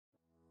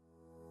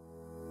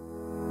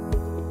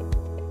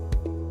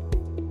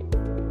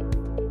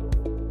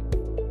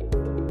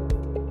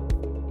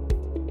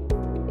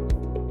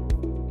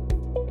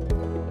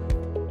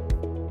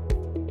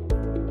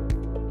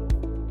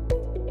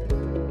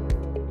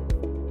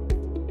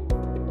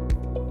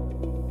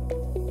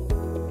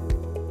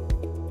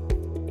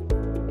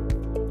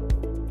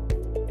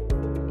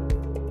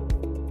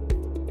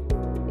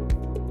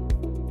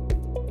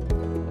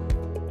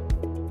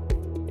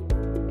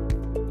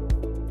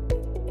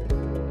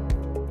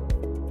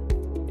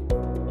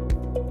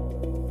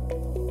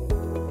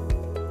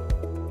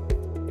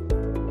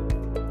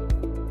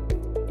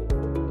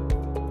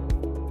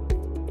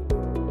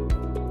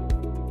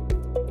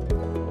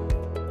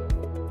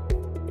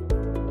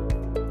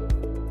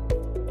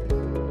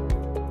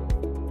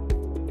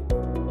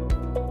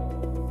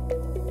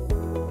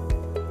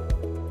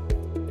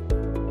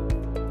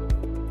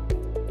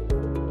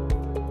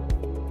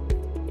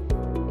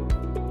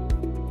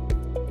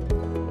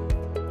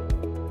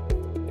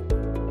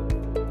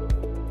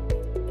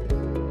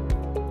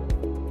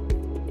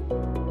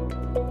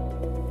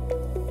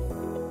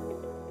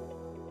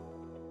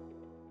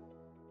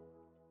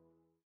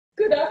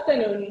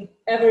afternoon,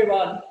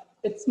 everyone.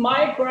 It's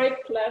my great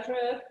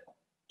pleasure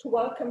to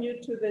welcome you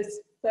to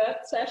this third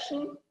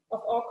session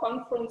of our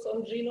conference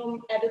on genome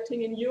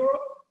editing in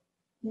Europe,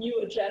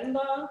 new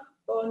agenda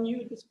or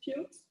new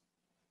disputes.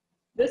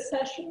 This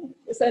session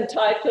is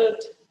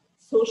entitled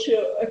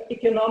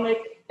Socio-Economic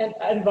and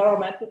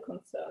Environmental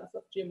Concerns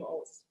of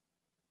GMOs.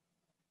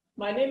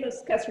 My name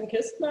is Catherine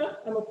Kistner.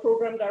 I'm a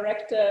program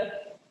director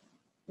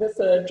with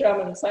the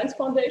German Science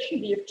Foundation,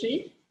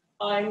 DFG.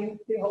 I'm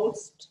the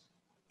host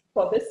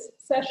for this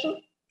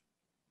session,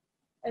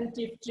 and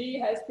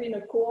DFG has been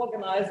a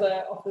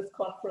co-organizer of this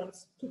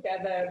conference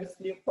together with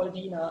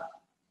Leopoldina,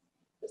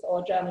 with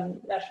our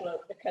German National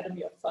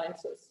Academy of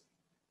Sciences.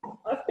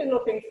 I've been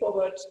looking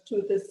forward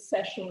to this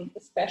session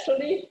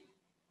especially,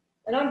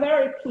 and I'm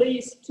very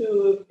pleased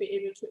to be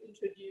able to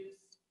introduce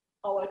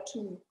our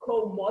two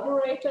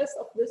co-moderators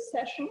of this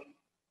session,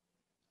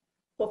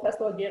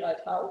 Professor Gerald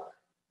Haug,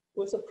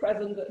 who is the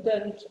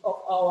president of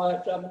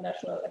our German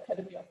National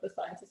Academy of the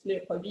Sciences,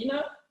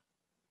 Leopoldina,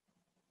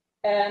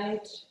 and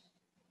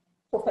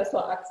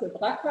Professor Axel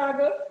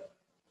Brackhage,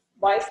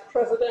 vice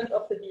president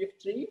of the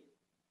DFG,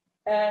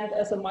 and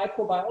as a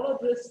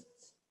microbiologist,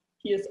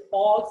 he is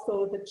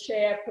also the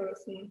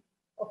chairperson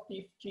of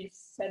DFG's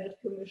Senate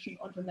Commission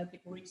on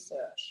Genetic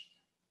Research.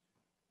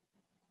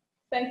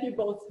 Thank you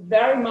both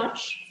very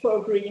much for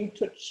agreeing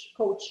to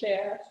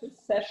co-chair this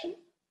session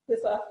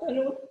this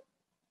afternoon.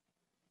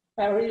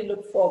 I really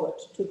look forward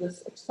to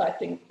this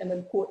exciting and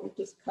important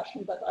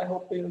discussion that I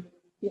hope we'll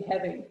be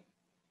having.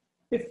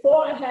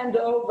 Before I hand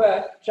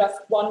over,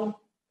 just one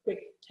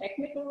quick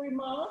technical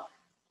remark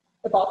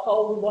about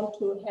how we want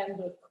to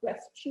handle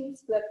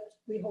questions that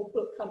we hope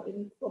will come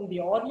in from the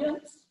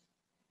audience.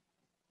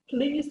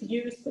 Please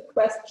use the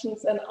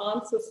questions and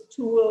answers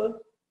tool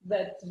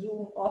that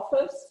Zoom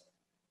offers.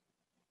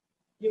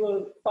 You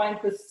will find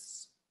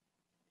this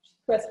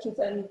questions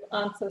and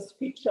answers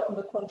feature on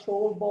the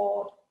control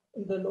board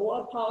in the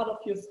lower part of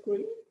your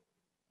screen.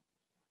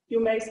 You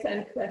may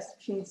send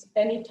questions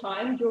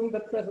anytime during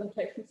the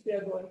presentations we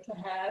are going to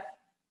have,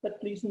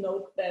 but please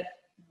note that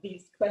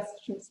these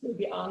questions will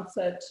be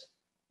answered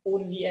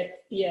only at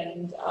the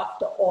end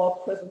after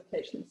all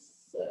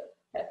presentations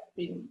have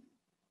been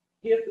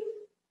given.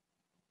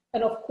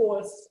 And of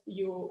course,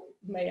 you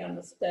may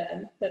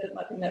understand that it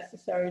might be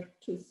necessary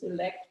to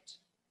select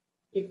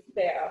if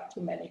there are too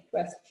many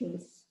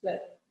questions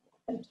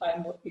and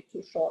time would be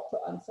too short to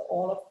answer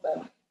all of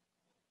them.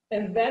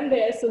 And then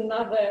there's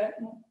another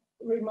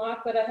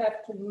remark that I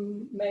have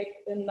to make,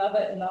 another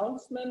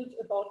announcement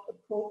about a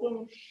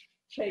program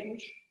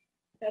change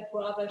at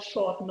rather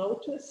short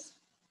notice.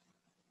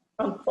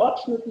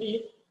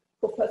 Unfortunately,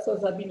 Professor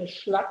Sabine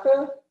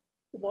Schlacke,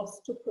 who was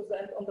to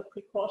present on the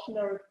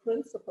precautionary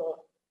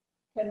principle,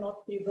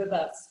 cannot be with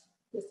us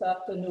this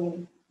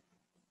afternoon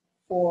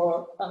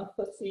for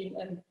unforeseen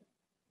and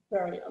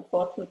very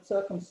unfortunate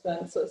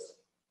circumstances.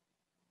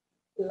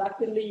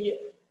 Luckily,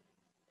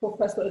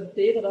 Professor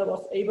Debra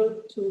was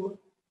able to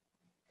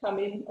come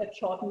in at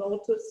short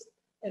notice,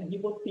 and he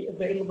would be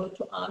available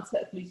to answer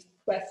at least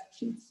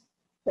questions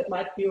that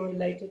might be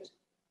related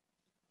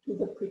to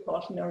the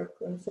precautionary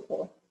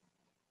principle.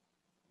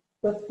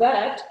 With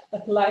that,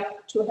 I'd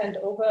like to hand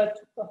over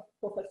to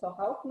Professor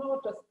Haug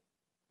now, just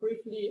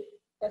briefly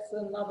as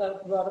another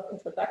word of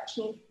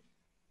introduction.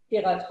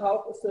 Gerald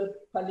Haug is a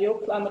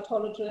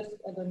paleoclimatologist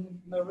and a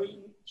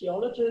marine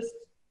geologist,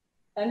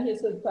 and he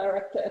is a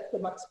director at the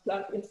Max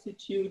Planck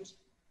Institute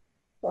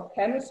for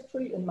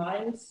Chemistry in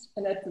Mainz,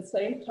 and at the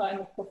same time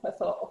a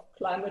professor of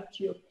climate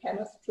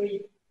geochemistry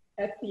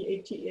at the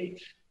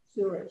ETH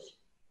Zurich.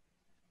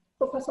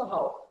 Professor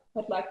Haug,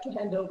 I'd like to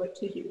hand over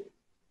to you.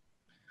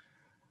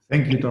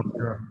 Thank you,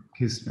 Dr.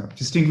 Kistner.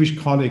 Distinguished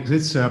colleagues,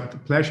 it's a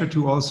pleasure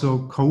to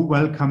also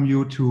co-welcome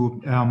you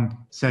to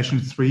session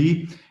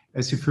 3.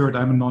 As you've heard,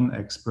 I'm a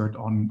non-expert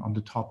on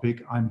the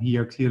topic. I'm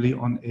here clearly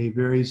on a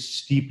very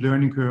steep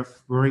learning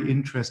curve, very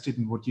interested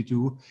in what you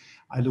do.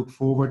 I look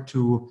forward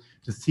to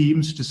the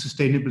themes, the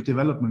sustainable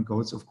development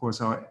goals, of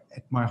course, are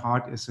at my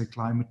heart as a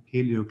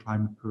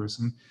paleoclimate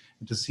person,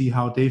 and to see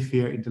how they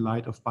fare in the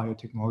light of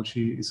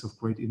biotechnology is of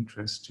great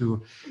interest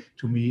to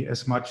me,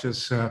 as much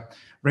as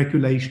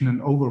regulation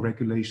and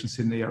over-regulation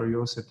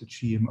scenarios at the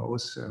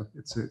GMOs.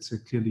 It's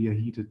clearly a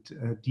heated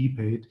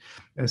debate,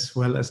 as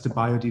well as the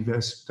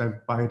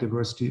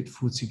biodiversity and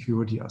food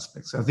security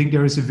aspects. I think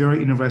there is a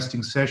very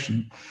interesting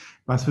session,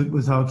 but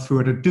without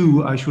further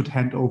ado, I should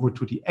hand over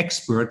to the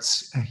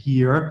experts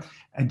here,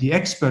 and the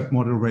expert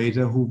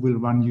moderator who will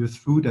run you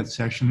through that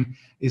session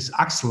is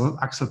Axel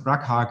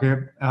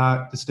Brackhage.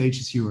 The stage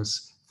is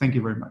yours. Thank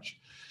you very much.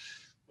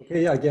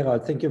 Okay, yeah,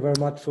 Gerald, thank you very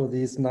much for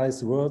these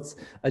nice words.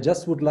 I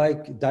just would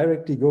like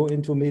directly go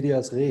into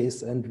medias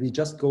res, and we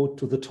just go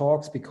to the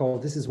talks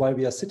because this is why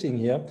we are sitting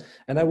here.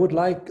 And I would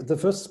like the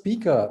first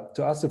speaker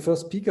to ask the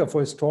first speaker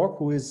for his talk,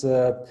 who is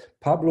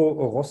Pablo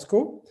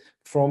Orozco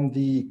from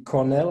the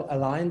Cornell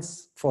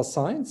Alliance for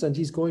Science, and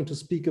he's going to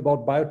speak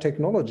about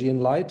biotechnology in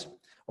light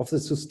of the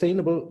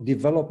Sustainable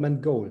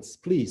Development Goals.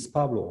 Please,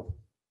 Pablo.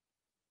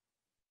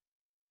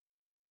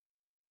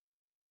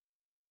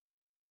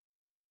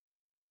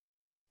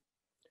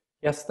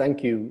 Yes,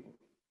 thank you.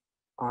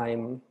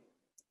 I'm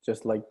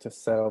just like to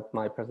set up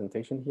my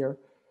presentation here,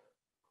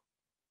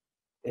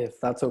 if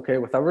that's okay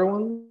with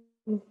everyone.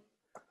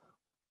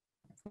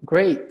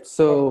 Great.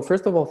 So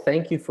first of all,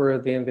 thank you for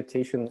the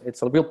invitation.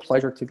 It's a real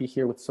pleasure to be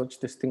here with such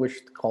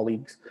distinguished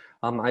colleagues.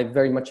 I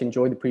very much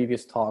enjoyed the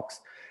previous talks,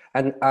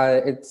 and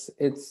it's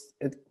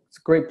a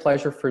great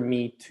pleasure for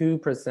me to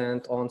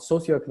present on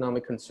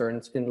socioeconomic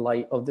concerns in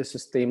light of the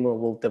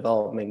Sustainable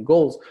Development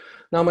Goals.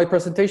 Now, my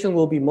presentation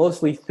will be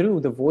mostly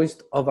through the voice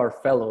of our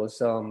fellows,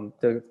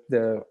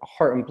 the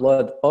heart and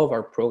blood of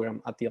our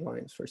program at the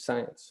Alliance for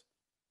Science.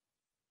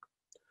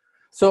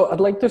 So I'd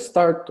like to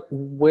start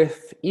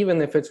with,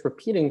 even if it's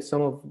repeating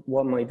some of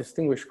what my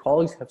distinguished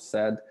colleagues have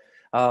said,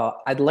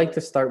 I'd like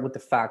to start with the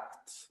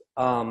facts.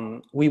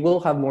 We will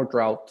have more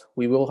drought,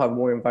 we will have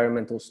more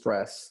environmental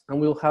stress,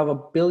 and we'll have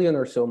 1 billion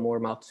or so more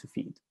mouths to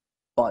feed.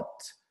 But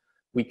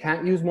we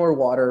can't use more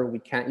water, we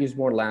can't use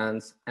more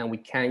lands, and we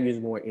can't use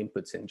more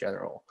inputs in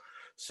general.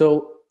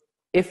 So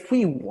if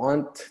we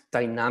want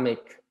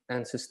dynamic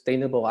and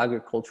sustainable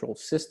agricultural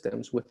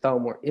systems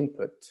without more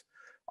input,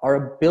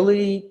 our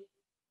ability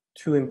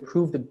to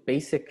improve the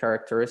basic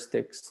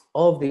characteristics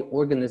of the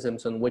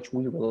organisms on which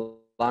we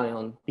rely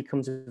on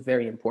becomes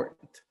very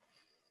important.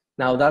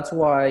 Now, that's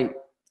why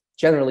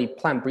generally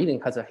plant breeding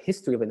has a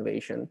history of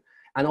innovation,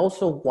 and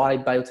also why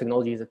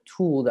biotechnology is a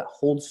tool that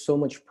holds so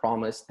much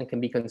promise and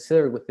can be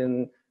considered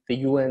within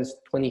the UN's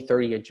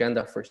 2030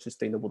 Agenda for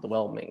Sustainable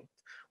Development,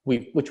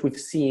 which we've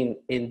seen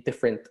in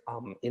different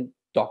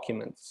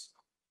documents.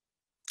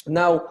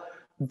 Now,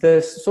 the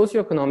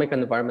socioeconomic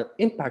and environmental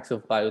impacts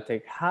of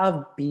biotech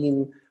have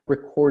been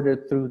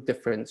recorded through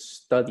different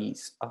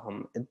studies,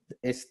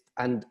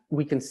 and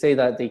we can say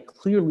that they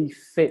clearly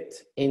fit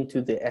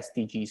into the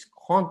SDGs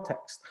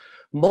context,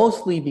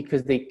 mostly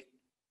because they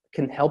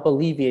can help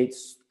alleviate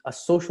a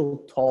social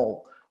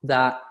toll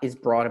that is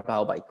brought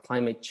about by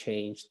climate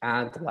change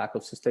and the lack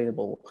of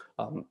sustainable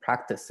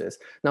practices.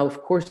 Now,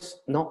 of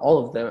course, not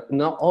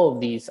all of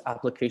these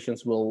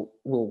applications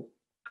will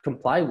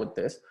comply with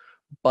this,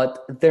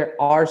 but there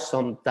are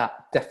some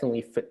that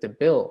definitely fit the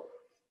bill.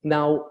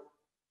 Now,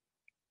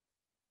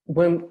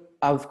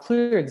 a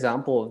clear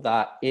example of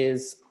that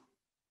is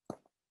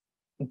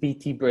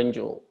BT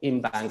brinjal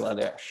in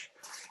Bangladesh.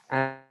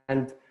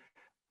 And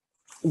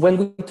when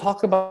we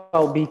talk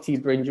about BT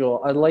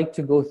brinjal, I'd like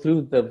to go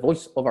through the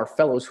voice of our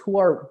fellows who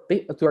are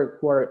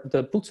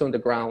the boots on the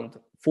ground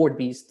for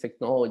these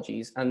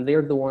technologies. And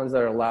they're the ones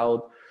that are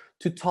allowed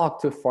to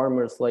talk to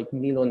farmers like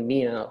Milon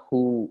Mia,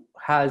 who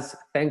has,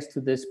 thanks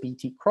to this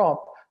BT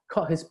crop,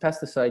 cut his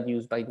pesticide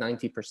use by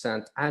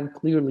 90% and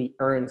clearly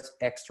earns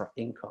extra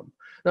income.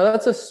 Now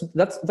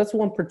that's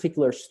one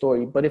particular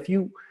story, but if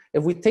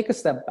we take a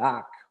step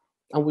back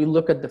and we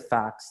look at the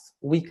facts,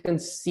 we can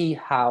see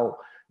how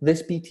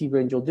this BT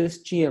brinjal,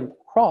 this GM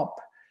crop,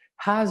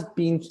 has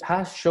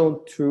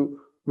shown to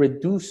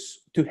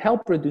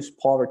help reduce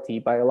poverty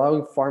by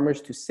allowing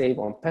farmers to save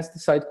on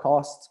pesticide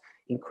costs,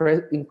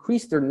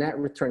 increase their net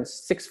return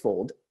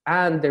sixfold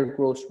and their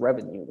gross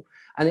revenue.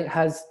 And it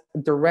has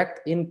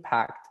direct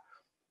impact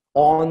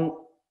on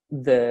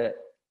the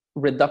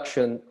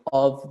reduction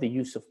of the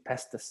use of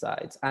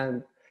pesticides.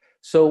 And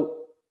so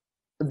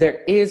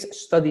there is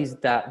studies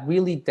that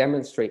really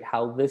demonstrate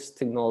how this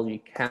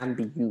technology can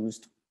be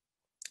used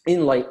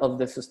in light of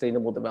the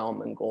Sustainable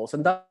Development Goals.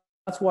 And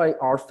that's why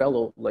our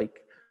fellow,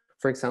 like,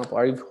 for example,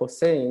 Arif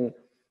Hossein,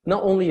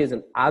 not only is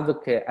an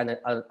advocate and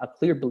a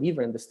clear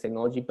believer in this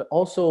technology, but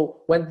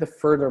also went the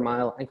further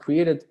mile and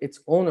created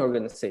its own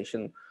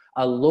organization,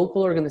 a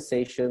local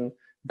organization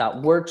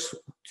that works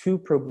to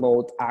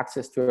promote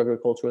access to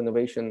agricultural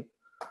innovation,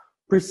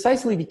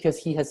 precisely because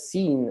he has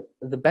seen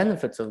the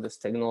benefits of this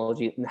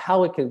technology and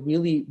how it can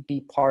really be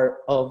part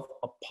of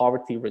a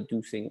poverty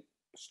reducing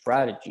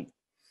strategy.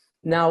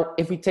 Now,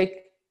 if we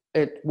take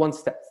it one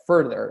step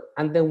further,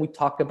 and then we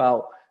talk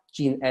about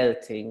gene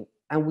editing,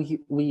 and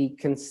we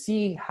can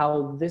see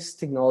how this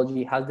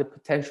technology has the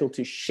potential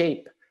to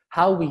shape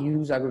how we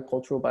use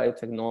agricultural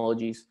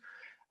biotechnologies,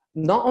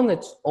 not on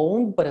its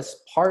own, but as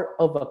part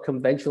of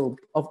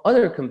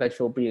other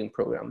conventional breeding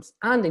programs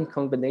and in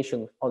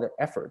combination with other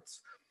efforts.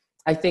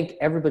 I think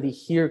everybody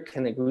here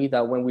can agree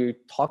that when we're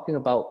talking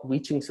about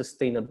reaching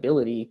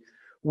sustainability,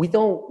 we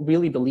don't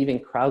really believe in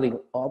crowding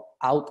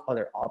out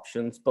other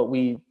options, but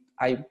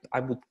I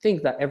would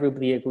think that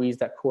everybody agrees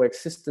that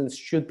coexistence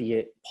should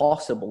be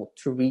possible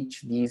to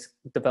reach these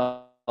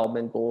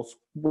development goals,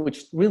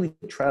 which really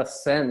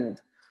transcend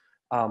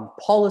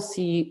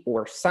policy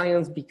or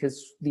science,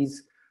 because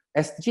these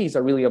SDGs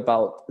are really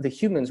about the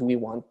humans we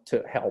want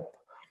to help.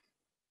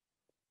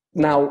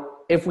 Now,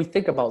 if we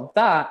think about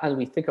that and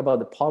we think about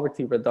the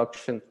poverty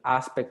reduction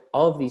aspect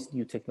of these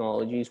new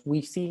technologies,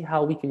 we see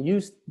how we can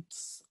use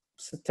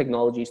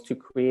technologies to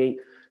create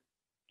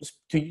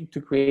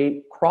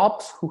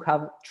crops who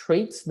have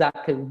traits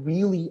that can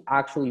really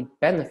actually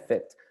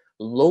benefit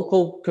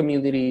local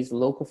communities,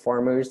 local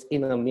farmers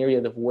in a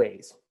myriad of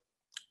ways,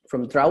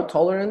 from drought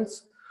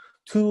tolerance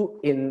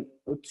to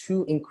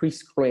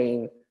increased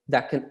grain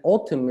that can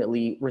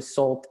ultimately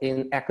result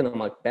in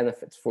economic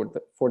benefits for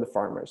the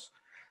farmers.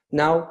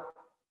 Now,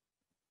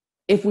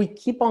 if we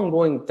keep on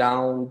going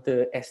down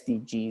the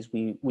SDGs,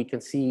 we can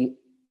see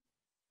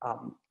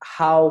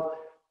how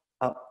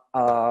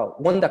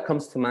one that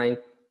comes to mind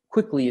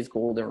quickly is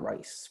golden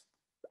rice.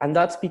 And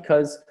that's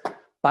because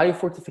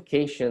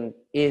biofortification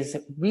is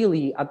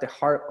really at the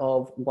heart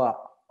of what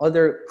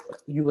other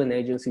UN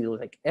agencies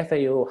like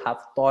FAO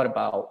have thought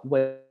about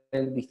when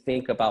we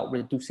think about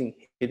reducing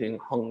hidden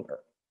hunger.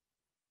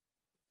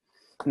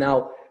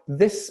 Now,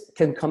 this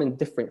can come in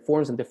different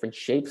forms and different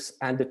shapes,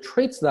 and the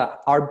traits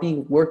that are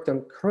being worked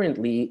on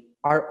currently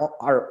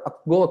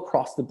go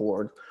across the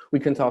board. We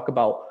can talk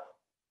about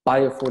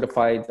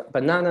biofortified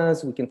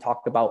bananas, we can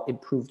talk about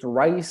improved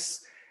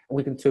rice,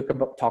 we can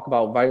talk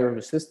about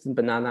virus-resistant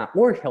banana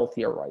or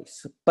healthier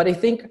rice. But I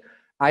think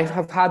I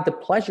have had the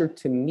pleasure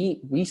to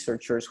meet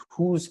researchers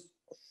whose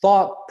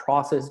thought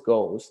process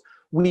goes,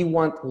 we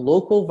want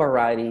local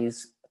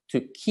varieties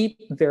to keep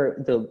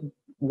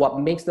what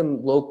makes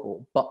them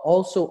local, but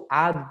also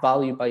add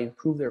value by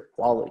improve their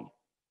quality.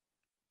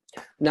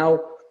 Now,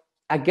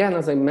 again,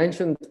 as I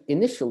mentioned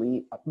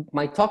initially,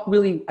 my talk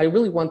I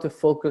really want to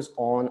focus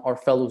on our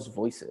fellows'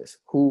 voices,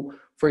 who,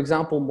 for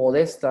example,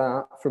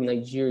 Modesta from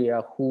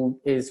Nigeria, who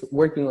is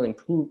working on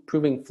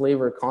improving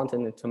flavor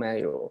content in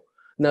tomato,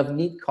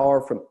 Navneet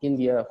Kaur from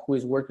India, who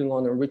is working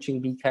on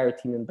enriching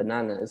beta-carotene in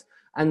bananas,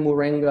 and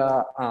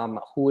Murenga,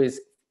 who is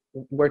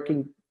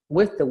working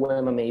with the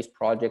Wema Maize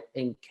project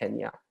in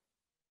Kenya.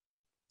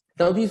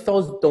 Now, these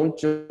fellows don't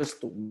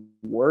just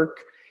work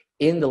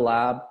in the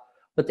lab,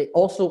 but they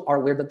also are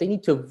aware that they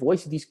need to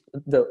voice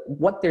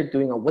what they're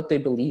doing and what they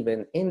believe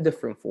in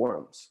different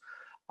forums.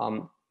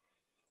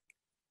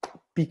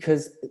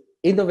 Because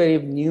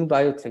innovative new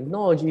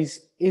biotechnologies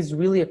is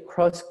really a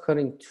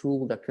cross-cutting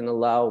tool that can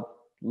allow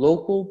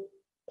local,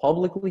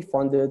 publicly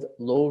funded,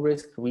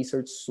 low-risk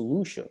research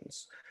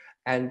solutions.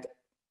 And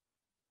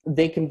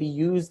they can be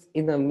used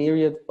in a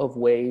myriad of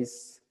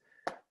ways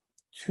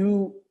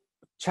to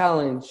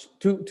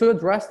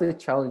address the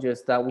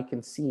challenges that we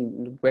can see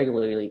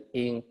regularly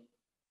in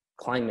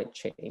climate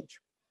change.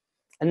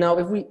 And now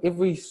if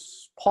we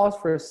pause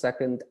for a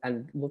second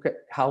and look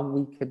at how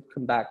we could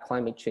combat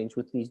climate change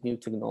with these new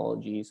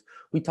technologies,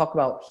 we talk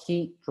about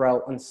heat,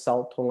 drought, and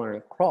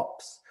salt-tolerant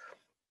crops.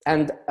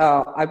 And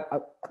a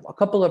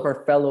couple of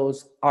our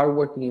fellows are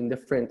working in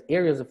different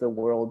areas of the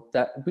world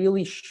that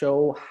really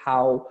show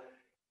how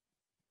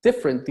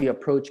different the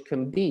approach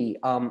can be.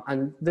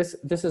 And this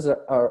is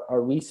a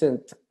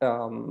recent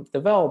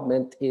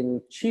development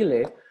in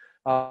Chile.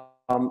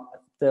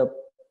 The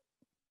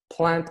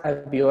Plant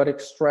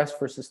Abiotic Stress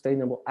for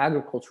Sustainable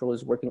Agriculture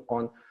is working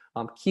on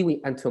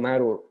kiwi and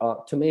tomato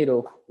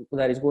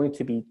that is going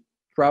to be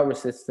drought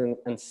resistant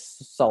and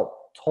salt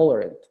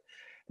tolerant.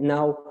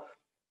 Now,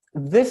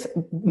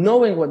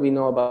 knowing what we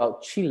know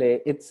about Chile,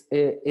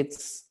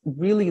 it's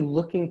really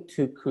looking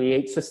to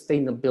create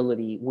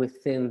sustainability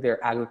within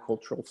their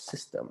agricultural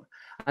system.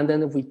 And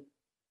then if we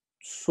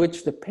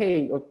switch the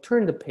page or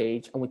turn the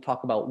page and we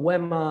talk about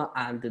WEMA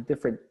and the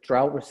different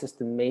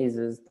drought-resistant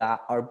mazes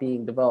that are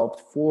being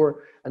developed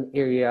for an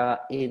area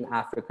in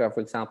Africa, for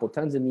example,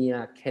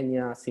 Tanzania,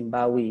 Kenya,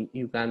 Zimbabwe,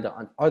 Uganda,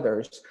 and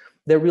others,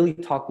 they're really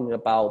talking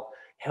about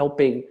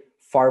helping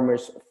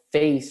farmers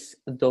face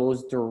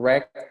those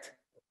direct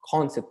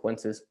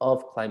consequences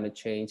of climate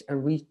change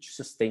and reach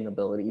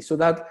sustainability. So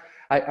that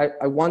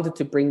I wanted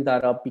to bring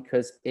that up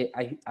because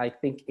I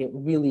think it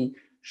really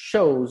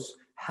shows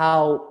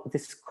how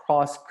this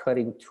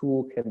cross-cutting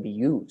tool can be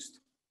used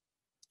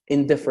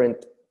in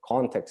different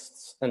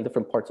contexts and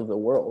different parts of the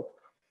world.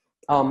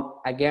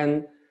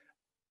 Again,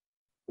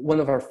 one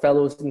of our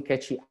fellows,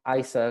 Nkechi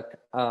Isaac,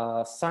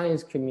 a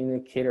science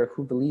communicator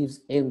who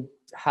believes in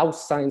how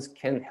science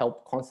can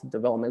help constant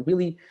development,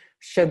 really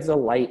sheds a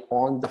light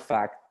on the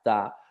fact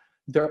that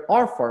there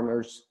are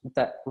farmers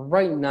that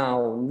right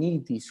now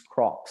need these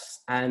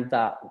crops, and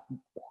that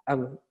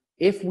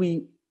if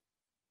we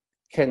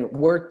can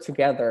work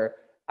together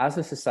as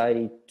a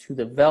society to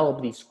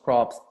develop these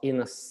crops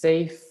in a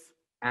safe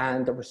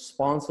and a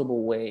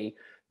responsible way,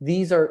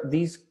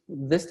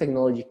 this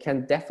technology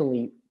can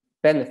definitely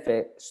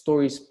benefit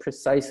stories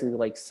precisely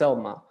like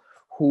Selma,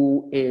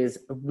 who is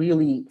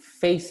really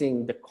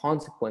facing the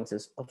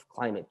consequences of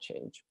climate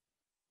change.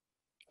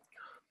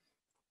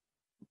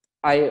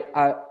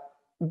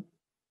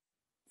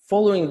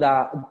 Following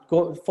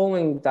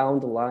down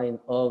the line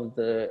of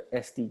the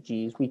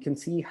SDGs, we can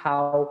see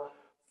how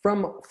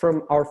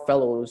from our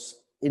fellows,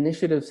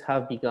 initiatives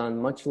have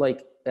begun, much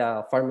like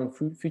Farming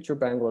Future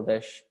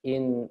Bangladesh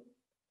in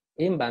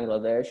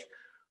Bangladesh,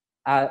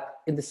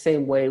 in the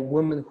same way,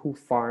 Women Who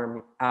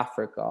Farm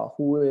Africa,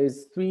 who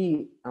is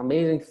 3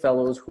 amazing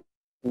fellows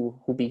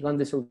who begun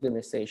this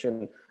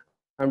organization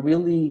and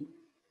really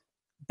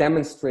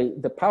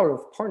demonstrate the power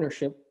of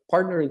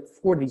partnering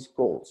for these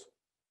goals.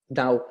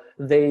 Now,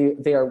 we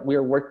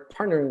are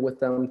partnering with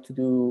them to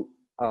do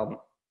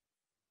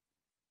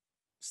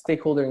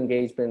stakeholder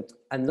engagement,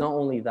 and not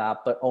only that,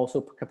 but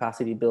also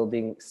capacity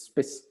building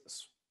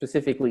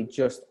specifically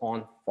just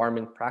on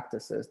farming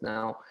practices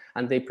now,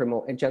 and they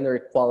promote gender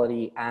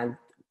equality and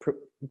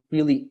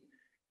really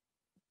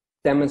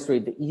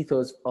demonstrate the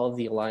ethos of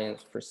the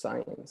Alliance for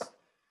Science.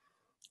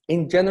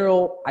 In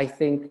general, I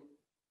think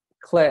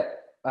Clet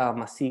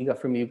Masiga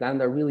from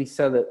Uganda really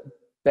said it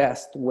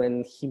best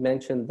when he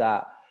mentioned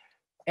that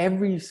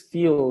every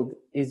field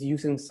is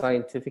using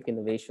scientific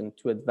innovation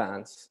to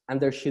advance, and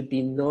there should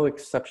be no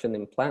exception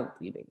in plant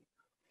breeding.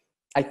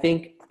 I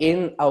think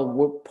in a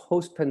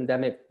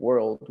post-pandemic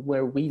world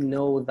where we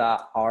know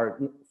that our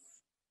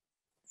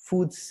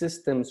food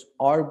systems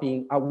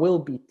will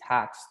be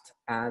taxed,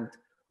 and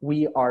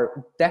we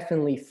are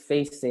definitely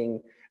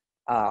facing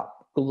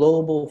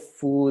global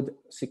food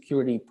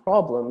security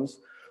problems,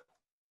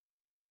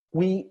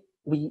 we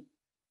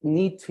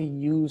need to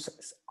use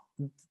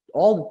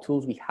all the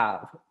tools we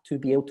have to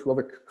be able to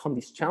overcome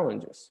these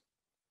challenges.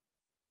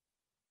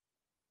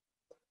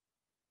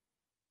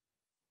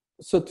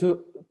 So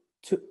to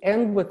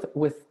end with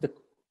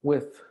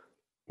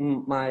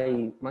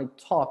my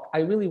talk, I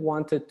really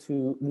wanted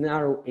to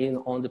narrow in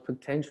on the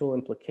potential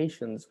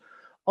implications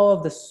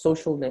of the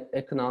social and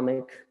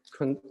economic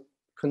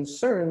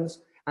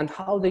concerns and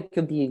how they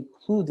could be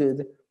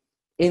included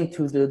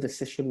into the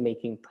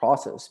decision-making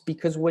process.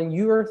 Because when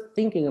you're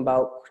thinking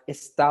about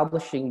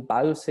establishing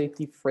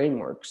biosafety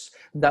frameworks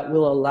that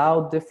will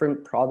allow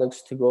different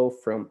products to go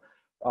from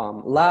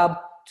lab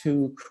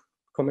to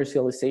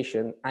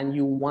commercialization, and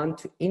you want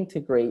to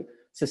integrate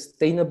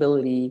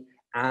sustainability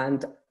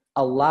and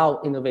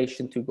allow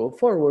innovation to go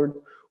forward,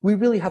 we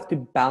really have to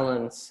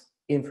balance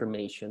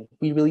information.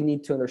 We really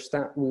need to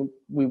understand,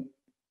 we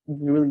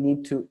really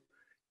need to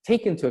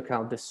take into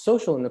account the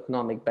social and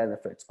economic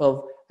benefits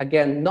of,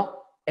 again, not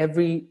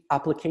every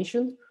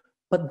application,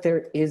 but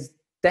there is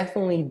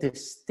definitely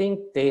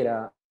distinct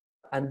data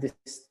and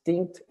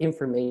distinct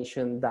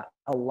information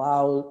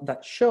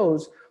that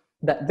shows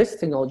that this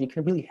technology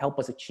can really help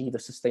us achieve the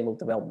sustainable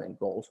development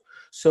goals.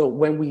 So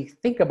when we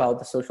think about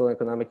the social and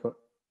economic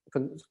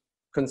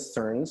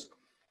concerns,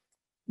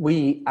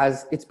 we,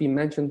 as it's been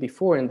mentioned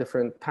before in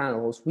different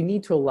panels, we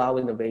need to allow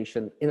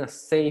innovation in a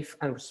safe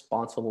and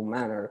responsible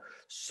manner.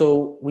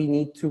 So we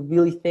need to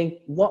really think,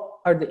 what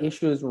are the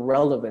issues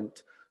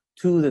relevant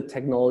to the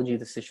technology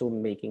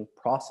decision-making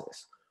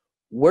process?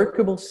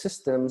 Workable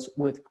systems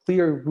with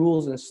clear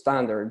rules and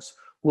standards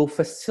will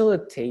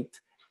facilitate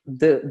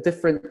the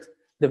different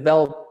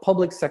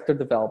public sector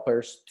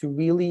developers to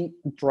really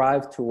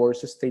drive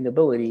towards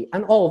sustainability,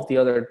 and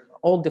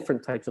all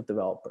different types of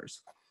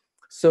developers.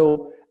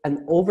 So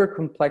an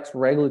over-complex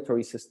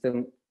regulatory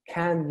system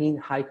can mean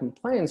high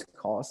compliance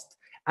costs,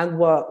 and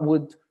what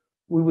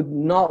we would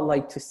not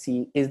like to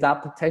see is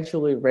that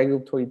potentially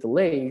regulatory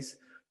delays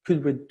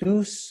could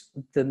reduce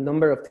the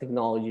number of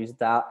technologies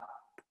that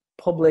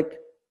public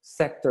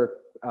sector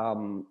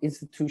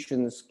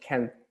institutions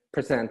can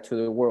present to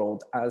the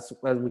world, as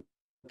we've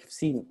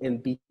seen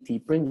in BT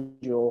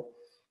Brinjal.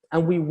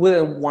 And we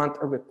wouldn't want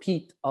a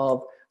repeat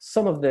of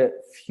some of the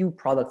few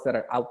products that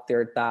are out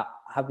there that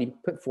have been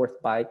put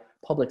forth by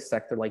public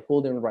sector, like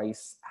golden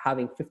rice,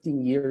 having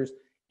 15 years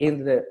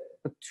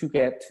to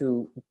get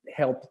to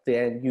help the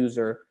end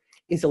user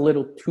is a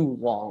little too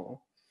long.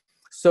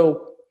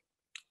 So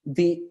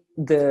the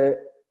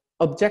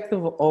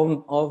objective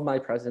of my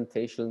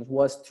presentations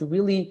was to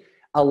really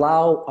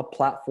allow a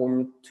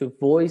platform to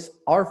voice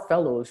our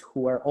fellows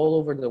who are all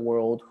over the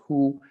world,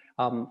 who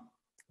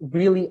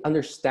really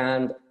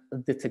understand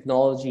the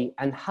technology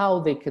and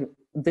how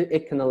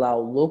it can allow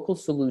local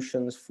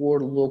solutions for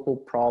local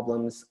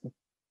problems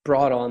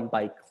brought on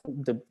by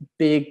the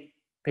big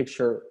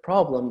picture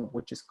problem,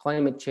 which is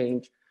climate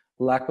change,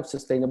 lack of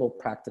sustainable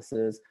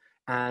practices,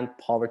 and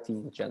poverty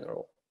in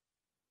general.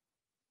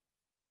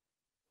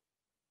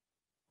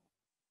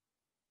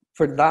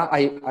 For that,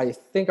 I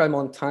think I'm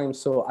on time,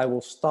 so I will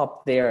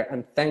stop there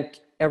and thank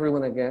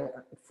everyone again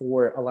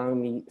for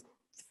allowing me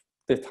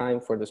the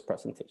time for this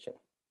presentation.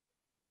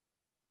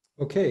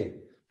 Okay,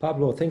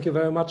 Pablo, thank you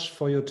very much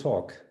for your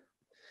talk.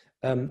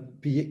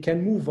 We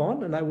can move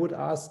on, and I would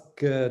ask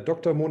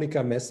Dr.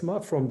 Monika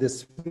Messmer from the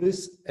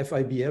Swiss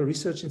FIBL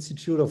Research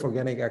Institute of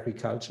Organic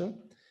Agriculture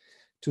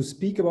to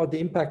speak about the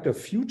impact of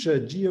future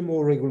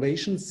GMO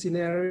regulation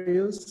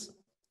scenarios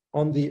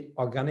on the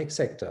organic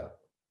sector.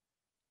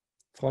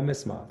 Frau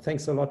Messmer,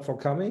 thanks a lot for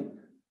coming.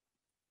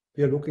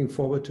 We are looking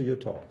forward to your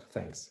talk.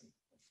 Thanks.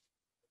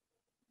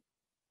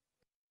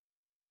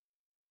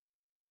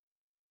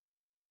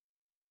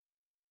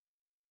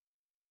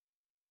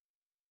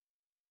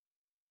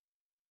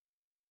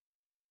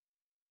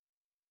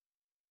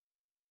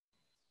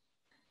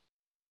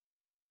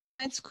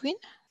 Screen?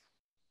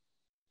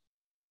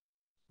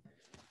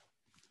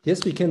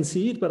 Yes, we can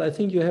see it, but I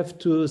think you have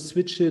to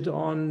switch it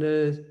on.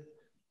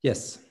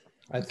 Yes,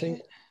 I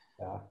think.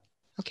 Yeah.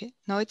 Okay,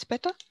 now it's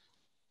better?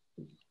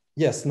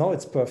 Yes, now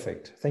it's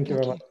perfect. Thank you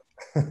very much.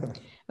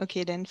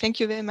 Okay, then thank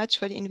you very much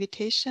for the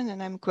invitation,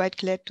 and I'm quite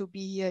glad to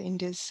be here in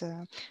this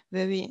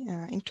very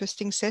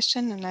interesting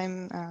session.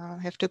 And I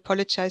have to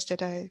apologize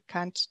that I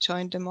can't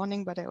join the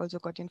morning, but I also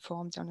got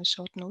informed on a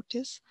short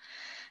notice.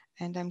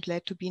 And I'm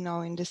glad to be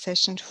now in the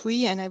session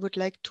 3. And I would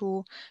like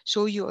to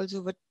show you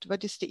also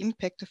what is the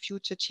impact of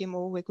future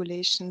GMO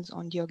regulations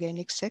on the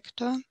organic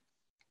sector.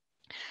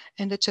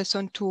 And I just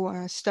want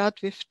to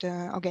start with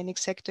the organic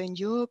sector in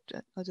Europe.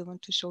 I also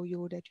want to show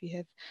you that we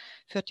have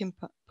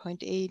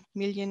 13.8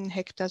 million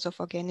hectares of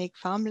organic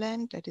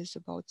farmland. That is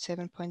about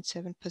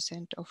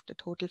 7.7% of the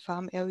total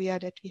farm area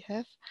that we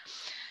have.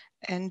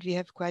 And we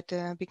have quite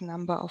a big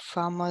number of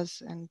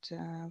farmers and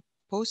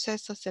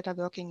processors that are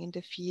working in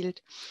the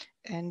field.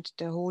 And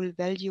the whole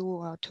value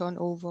or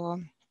turnover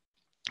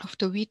of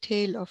the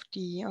retail of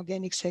the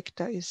organic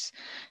sector is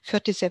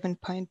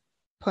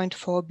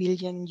 37.4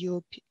 billion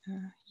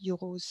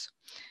euros.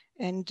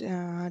 And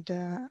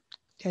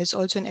there's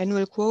also an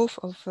annual growth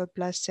of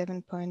plus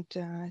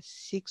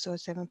 7.6 or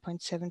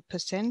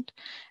 7.7%.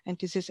 And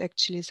this is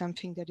actually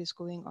something that is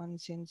going on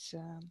since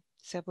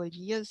several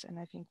years. And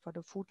I think for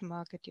the food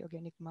market, the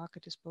organic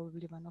market is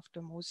probably one of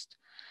the most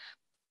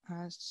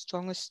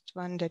strongest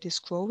one that is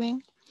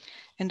growing.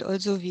 And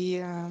also we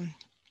are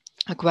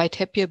quite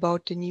happy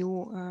about the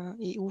new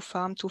EU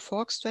Farm to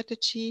Fork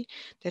strategy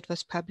that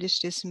was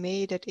published this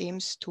May that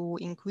aims to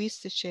increase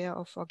the share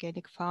of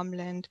organic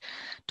farmland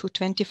to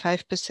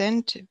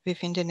 25%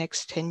 within the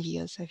next 10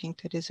 years. I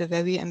think that is a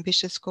very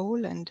ambitious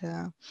goal, and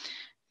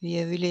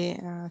we really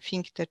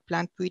think that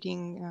plant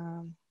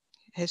breeding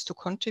has to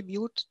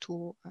contribute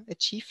to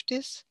achieve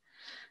this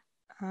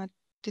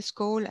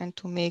goal and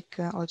to make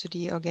also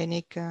the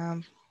organic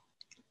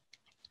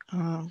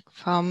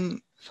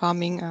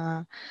farming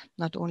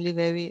not only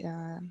very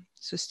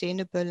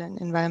sustainable and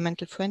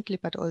environmental friendly,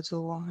 but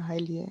also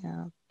highly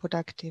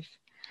productive.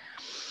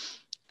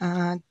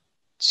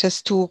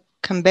 Just to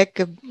come back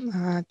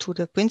to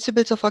the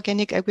principles of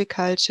organic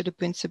agriculture, the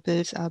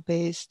principles are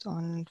based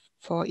on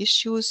 4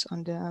 issues: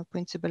 on the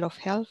principle of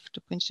health, the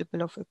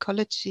principle of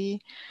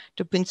ecology,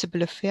 the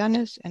principle of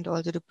fairness, and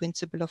also the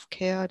principle of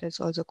care.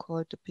 That's also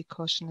called the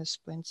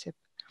precautionist principle.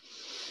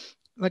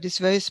 What is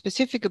very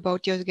specific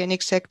about the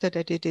organic sector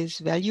that it is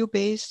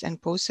value-based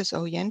and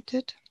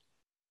process-oriented,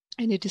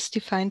 and it is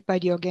defined by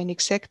the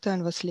organic sector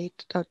and was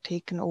later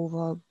taken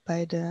over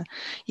by the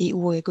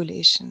EU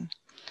regulation.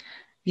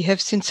 We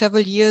have since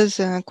several years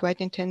quite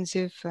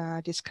intensive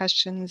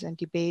discussions and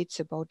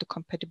debates about the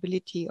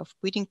compatibility of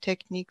breeding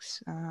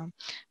techniques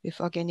with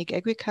organic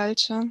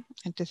agriculture,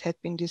 and this had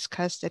been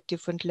discussed at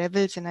different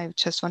levels. And I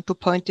just want to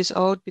point this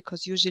out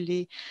because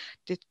usually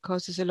it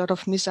causes a lot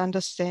of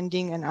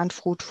misunderstanding and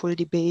unfruitful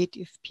debate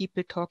if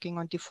people talking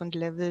on different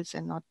levels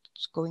and not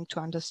going to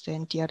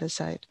understand the other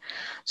side.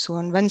 So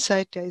on one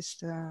side there is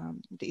the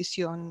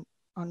issue on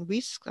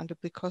risk, on the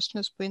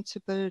precautionist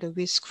principle, the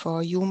risk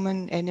for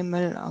human,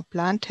 animal, or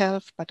plant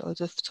health, but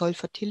also soil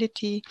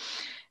fertility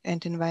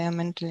and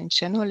environmental in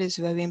general is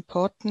very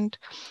important.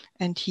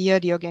 And here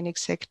the organic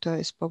sector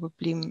is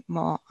probably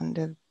more on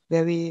the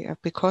very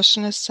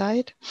precautionist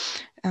side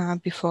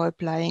before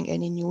applying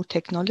any new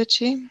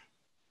technology.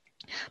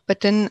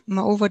 But then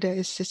moreover, there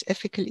is this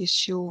ethical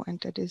issue, and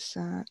that is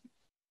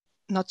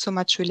not so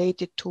much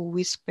related to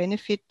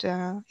risk-benefit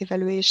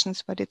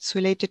evaluations, but it's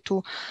related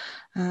to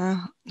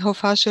how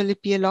far shall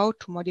it be allowed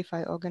to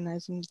modify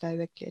organisms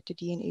directly at the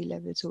DNA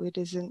level. So it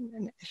is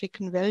an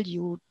ethical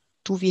value.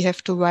 Do we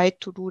have the right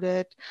to do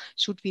that?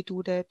 Should we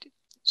do that?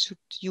 Should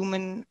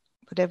human,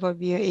 whatever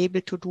we are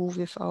able to do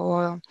with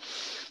our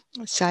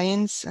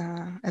science,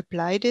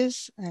 apply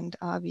this? And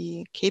are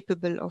we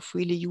capable of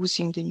really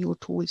using the new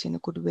tools in a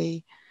good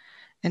way?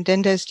 And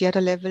then there's the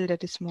other level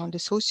that is more on the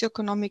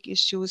socioeconomic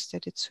issues,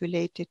 that it's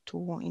related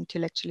to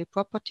intellectual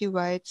property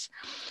rights.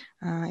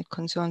 It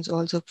concerns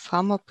also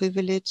farmer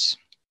privilege.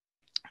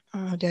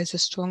 There's a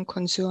strong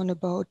concern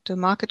about the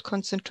market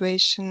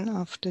concentration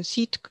of the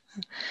seed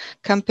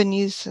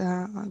companies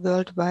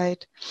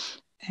worldwide,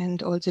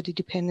 and also the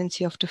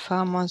dependency of the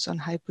farmers on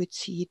hybrid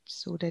seed,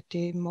 so that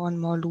they more and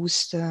more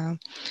lose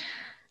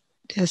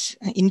there's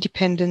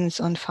independence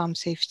on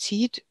farm-safe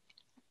seed.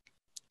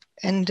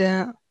 And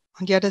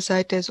on the other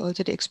side, there's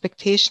also the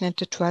expectation and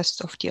the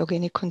trust of the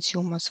organic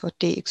consumers, what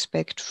they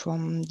expect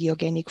from the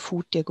organic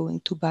food they're going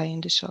to buy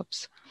in the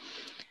shops.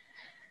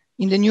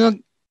 In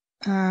the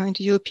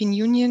European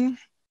Union,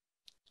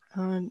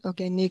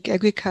 organic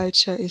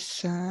agriculture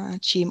is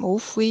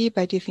GMO-free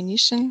by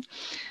definition,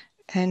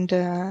 and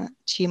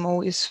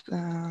GMO is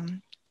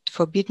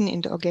forbidden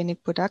in the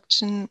organic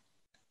production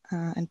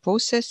and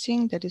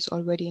processing. That is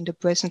already in the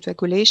present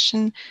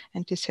regulation,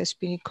 and this has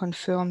been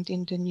confirmed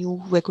in the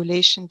new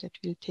regulation that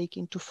will take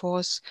into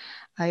force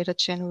either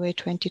January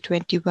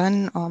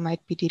 2021 or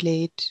might be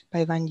delayed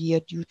by 1 year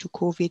due to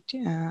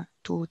COVID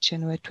to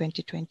January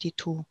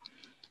 2022.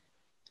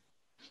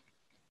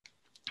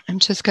 I'm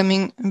just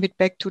coming a bit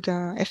back to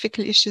the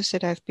ethical issues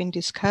that have been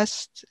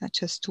discussed,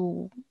 just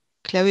to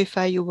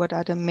clarify you what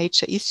are the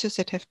major issues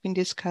that have been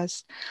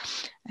discussed.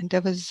 And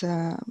there was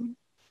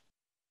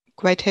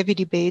quite heavy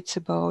debates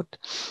about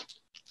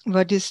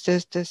what is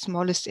the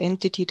smallest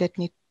entity that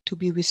needs to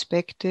be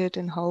respected,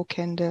 and how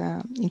can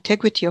the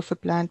integrity of a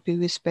plant be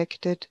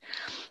respected.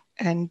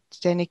 And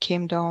then it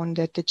came down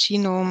that the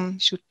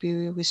genome should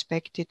be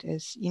respected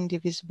as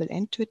indivisible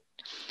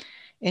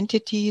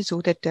entity,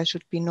 so that there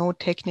should be no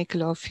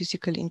technical or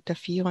physical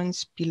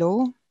interference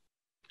below.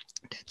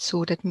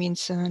 So that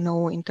means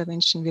no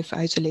intervention with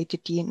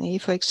isolated DNA,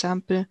 for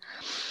example.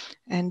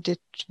 And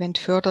it went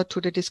further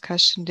to the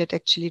discussion that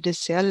actually the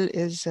cell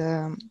is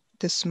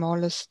the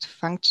smallest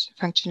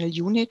functional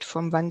unit.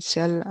 From one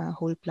cell, a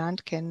whole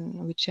plant can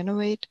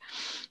regenerate.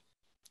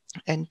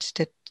 And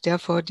that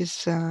therefore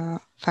this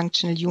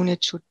functional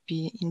unit should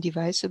be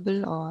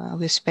indivisible or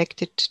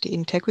respected the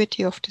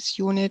integrity of this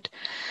unit.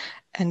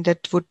 And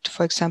that would,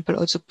 for example,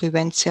 also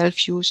prevent cell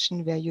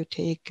fusion, where you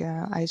take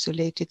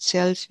isolated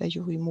cells, where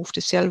you remove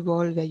the cell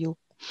wall, where you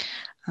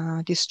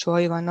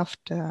destroy one of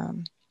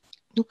the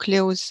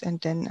nucleus and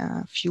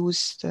then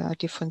fuse the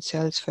different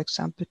cells, for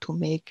example, to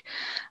make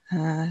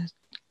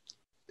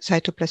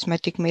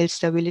cytoplasmatic male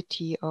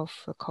sterility of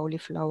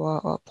cauliflower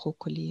or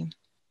broccoli,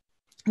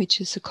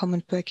 which is a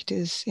common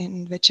practice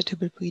in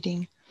vegetable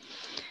breeding.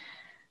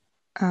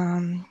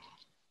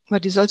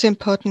 What is also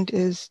important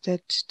is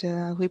that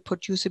the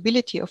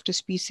reproducibility of the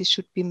species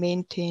should be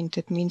maintained.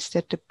 That means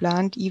that the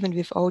plant, even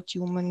without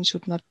humans,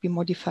 should not be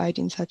modified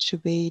in such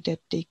a way that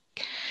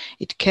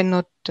it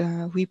cannot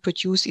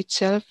reproduce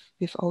itself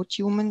without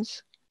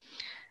humans.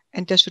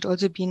 And there should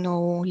also be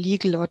no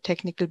legal or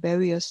technical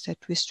barriers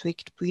that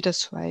restrict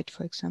breeders' right.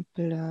 For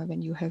example,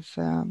 when you have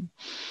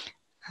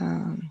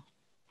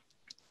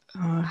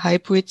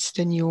hybrids,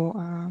 then you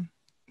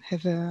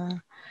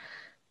have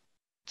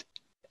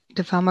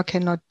the farmer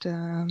cannot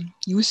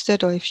use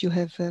that, or if you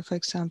have, for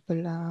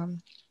example, a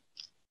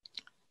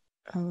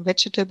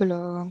vegetable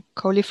or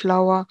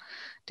cauliflower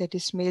that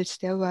is male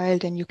sterile,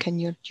 then you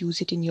cannot use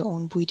it in your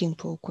own breeding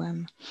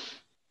program.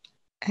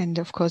 And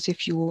of course,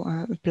 if you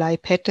apply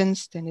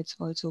patents, then it's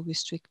also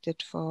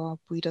restricted for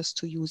breeders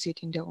to use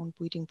it in their own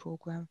breeding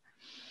program.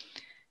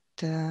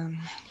 The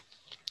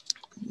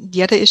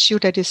other issue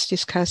that is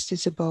discussed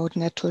is about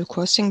natural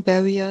crossing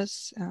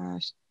barriers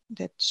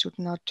that should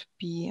not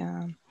be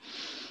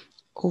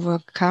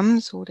overcome.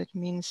 So that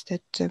means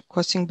that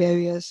crossing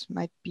barriers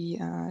might be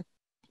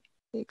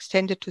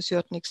extended to a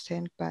certain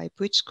extent by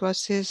bridge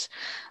crosses,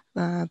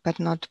 but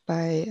not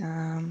by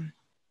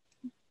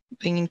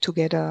bringing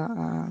together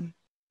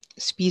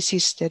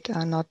species that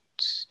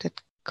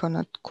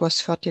cannot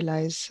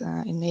cross-fertilize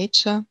in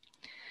nature.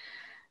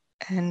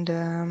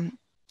 And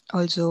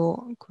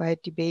also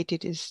quite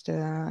debated is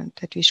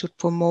that we should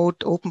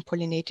promote open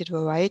pollinated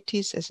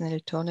varieties as an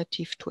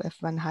alternative to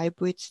F1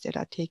 hybrids that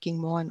are taking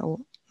more and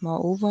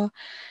more over.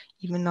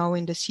 Even now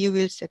in the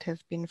cereals that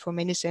have been for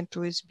many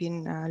centuries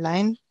been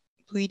line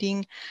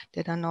breeding,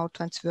 that are now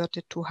transferred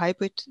to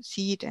hybrid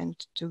seed. And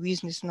the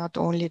reason is not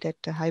only that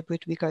the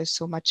hybrid vigor is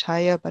so much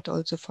higher, but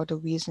also for the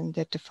reason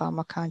that the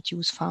farmer can't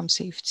use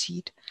farm-safe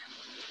seed.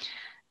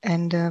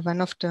 And one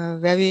of the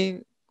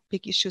very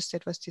big issues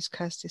that was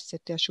discussed is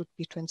that there should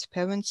be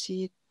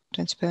transparency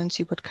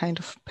what kind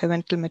of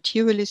parental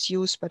material is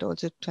used, but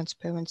also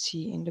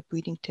transparency in the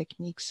breeding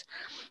techniques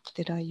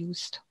that are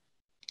used.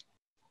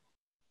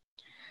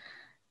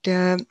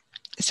 There are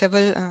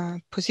several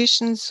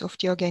positions of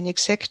the organic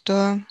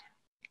sector,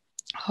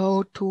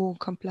 how to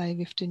comply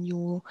with the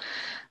new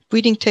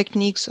breeding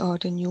techniques or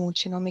the new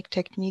genomic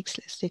techniques,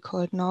 as they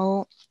call it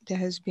now. There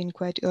has been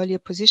quite early a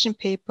position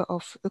paper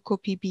of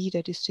ÖkoPB,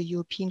 that is the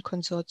European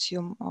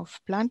Consortium of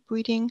Plant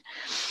Breeding.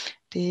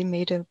 They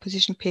made a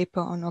position paper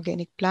on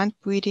organic plant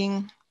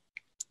breeding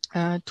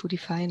to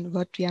define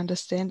what we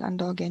understand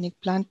under organic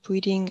plant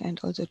breeding, and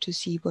also to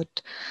see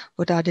what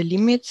are the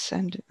limits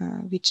and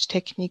which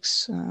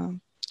techniques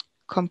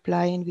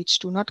comply and which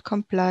do not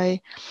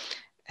comply.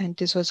 And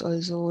this was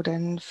also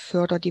then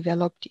further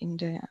developed on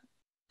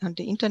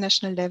the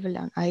international level,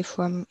 on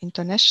IFORM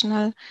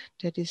International,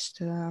 that is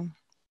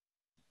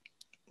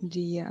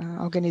the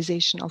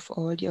organization of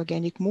all the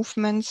organic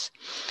movements.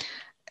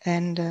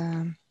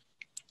 And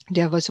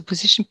there was a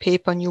position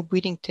paper, New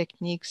Breeding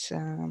Techniques,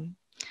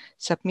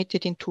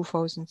 submitted in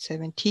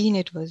 2017.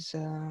 It was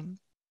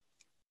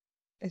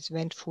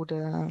went through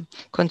the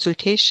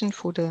consultation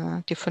for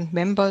the different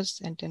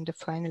members, and then the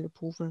final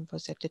approval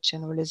was at the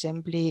General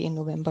Assembly in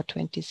November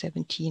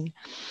 2017.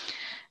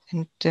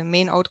 And the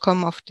main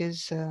outcome of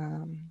this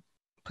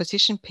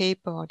position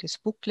paper, or this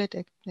booklet,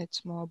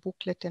 it's more a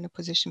booklet than a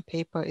position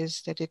paper,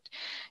 is that it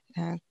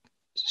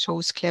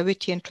shows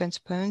clarity and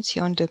transparency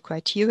on the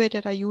criteria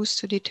that are used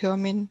to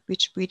determine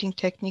which breeding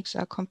techniques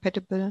are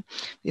compatible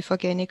with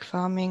organic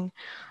farming.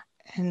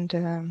 And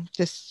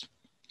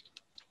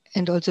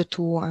and also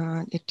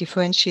it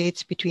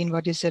differentiates between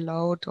what is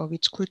allowed, or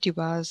which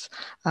cultivars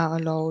are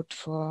allowed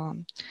for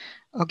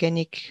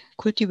organic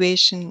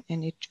cultivation,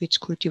 and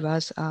which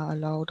cultivars are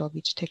allowed, or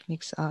which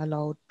techniques are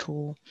allowed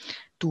to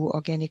do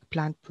organic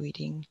plant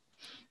breeding.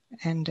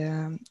 And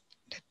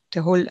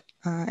the whole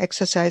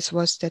exercise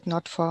was that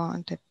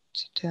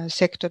the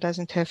sector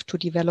doesn't have to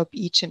develop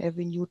each and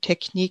every new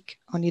technique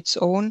on its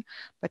own,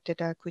 but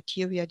that are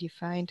criteria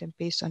defined, and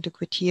based on the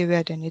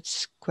criteria, then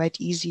it's quite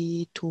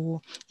easy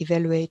to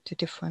evaluate the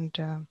different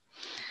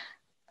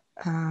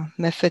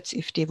methods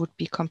if they would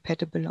be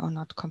compatible or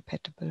not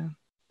compatible.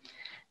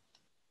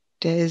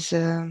 There is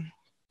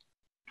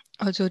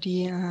also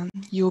the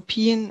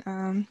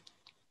European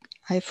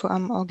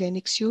I4M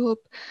Organics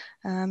Europe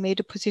made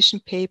a position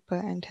paper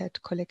and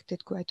had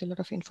collected quite a lot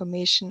of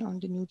information on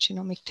the new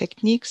genomic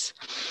techniques,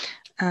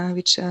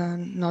 which are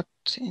not,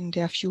 in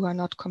their view, are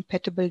not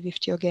compatible with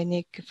the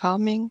organic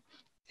farming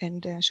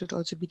and should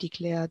also be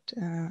declared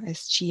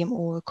as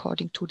GMO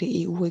according to the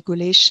EU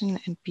regulation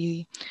and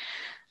be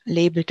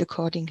labeled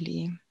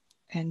accordingly.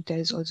 And there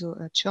is also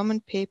a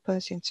German paper,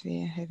 since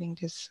we're having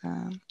this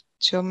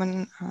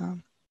German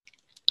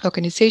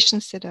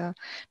organizations that are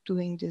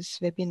doing this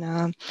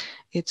webinar.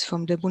 It's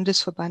from the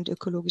Bundesverband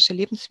Ökologische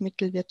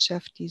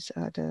Lebensmittelwirtschaft. These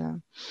are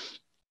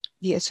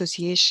the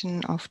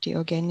association of the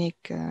organic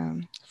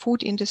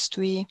food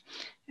industry.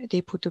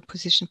 They put a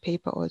position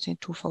paper also in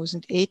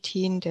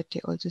 2018 that they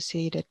also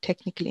say that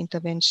technical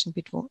intervention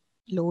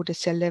below the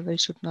cell level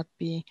should not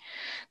be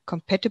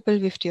compatible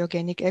with the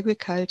organic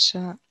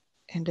agriculture,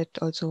 and that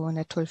also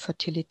natural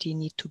fertility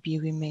need to be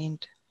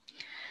remained.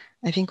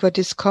 I think what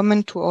is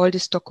common to all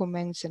these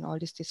documents and all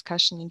this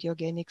discussion in the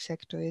organic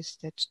sector is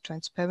that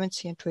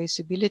transparency and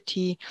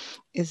traceability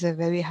is a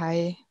very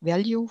high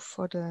value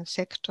for the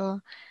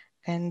sector,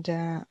 and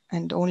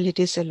only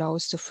this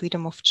allows the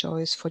freedom of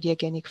choice for the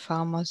organic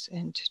farmers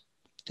and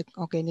the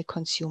organic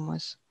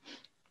consumers.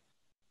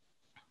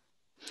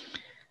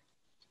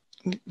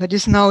 What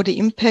is now the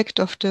impact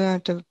of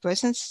the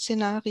present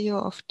scenario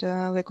of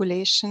the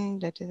regulation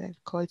that is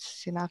called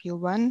Scenario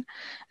 1?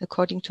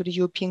 According to the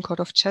European Court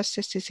of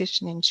Justice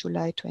decision in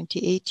July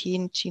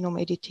 2018,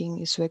 genome editing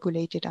is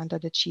regulated under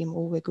the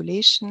GMO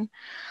regulation.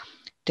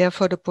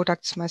 Therefore, the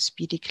products must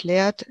be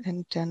declared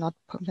and they're not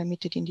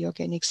permitted in the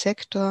organic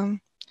sector.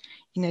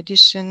 In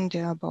addition,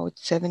 there are about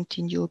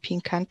 17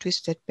 European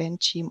countries that ban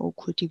GMO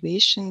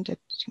cultivation, that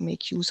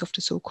make use of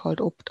the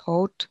so-called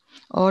opt-out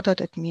order.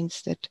 That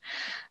means that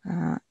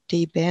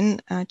they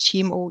ban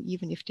GMO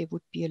even if they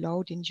would be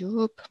allowed in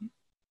Europe.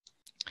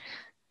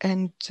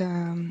 And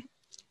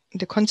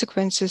the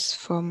consequences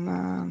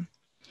from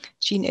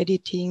gene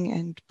editing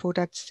and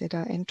products that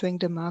are entering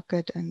the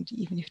market, and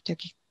even if they're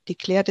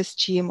declared as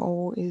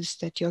GMO, is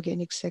that the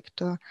organic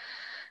sector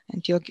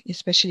and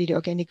especially the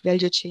organic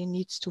value chain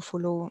needs to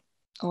follow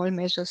all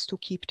measures to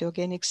keep the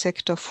organic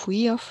sector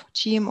free of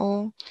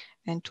GMO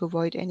and to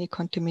avoid any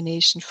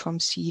contamination from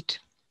seed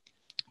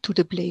to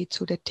the blade.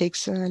 So that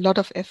takes a lot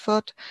of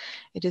effort.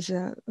 It is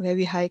a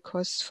very high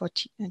cost for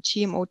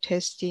GMO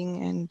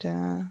testing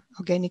and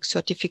organic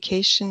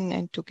certification,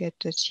 and to get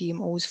the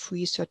GMOs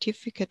free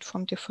certificate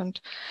from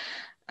different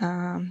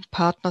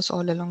partners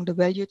all along the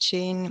value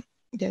chain.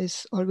 There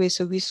is always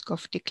a risk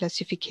of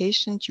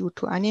declassification due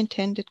to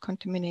unintended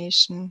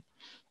contamination.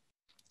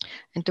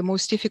 And the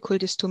most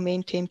difficult is to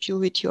maintain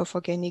purity of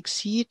organic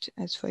seed,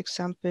 as for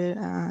example,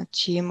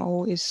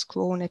 GMO is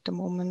grown at the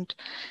moment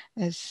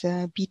as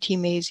BT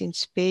maize in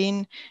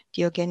Spain.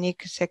 The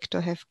organic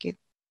sector have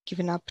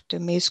given up the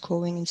maize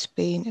growing in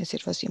Spain, as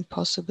it was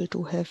impossible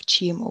to have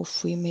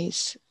GMO-free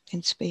maize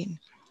in Spain.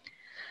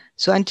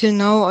 So until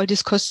now, all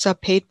these costs are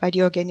paid by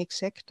the organic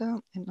sector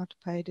and not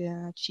by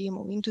the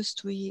GMO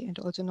industry, and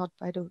also not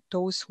by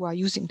those who are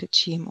using the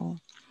GMO.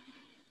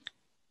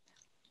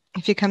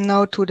 If we come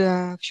now to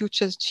the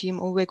future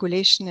GMO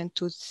regulation and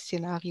to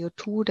scenario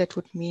 2, that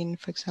would mean,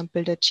 for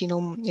example, that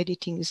genome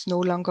editing is no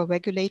longer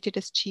regulated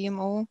as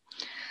GMO.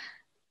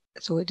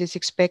 So it is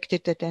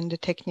expected that then the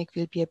technique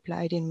will be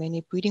applied in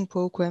many breeding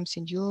programs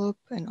in Europe,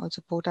 and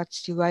also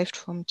products derived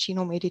from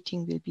genome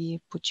editing will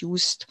be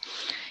produced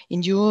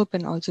in Europe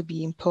and also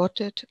be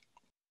imported.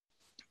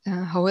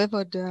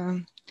 However,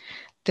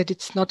 that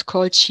it's not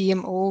called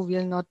GMO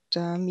will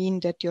not mean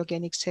that the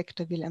organic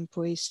sector will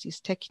embrace these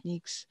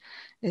techniques,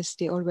 as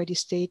they already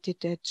stated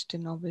that the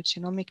novel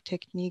genomic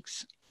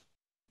techniques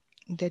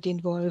that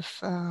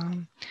involve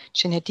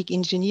genetic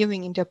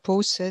engineering in their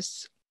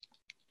process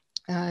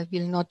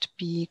will not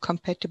be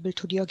compatible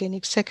to the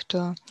organic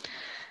sector.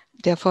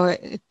 Therefore,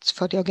 it's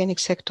for the organic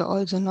sector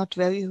also not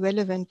very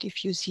relevant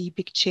if you see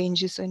big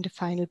changes in the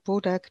final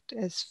product,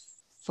 as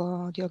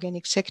for the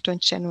organic sector in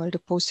general, the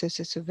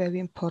process is a very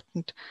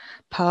important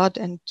part,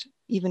 and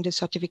even the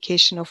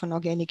certification of an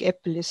organic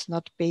apple is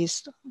not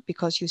based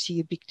because you see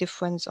a big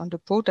difference on the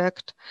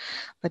product,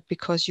 but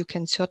because you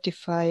can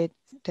certify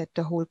that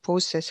the whole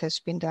process has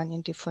been done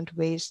in different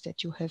ways,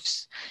 that you have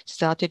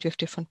started with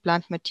different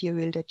plant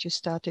material, that you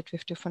started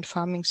with different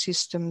farming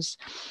systems,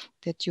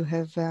 that you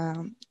have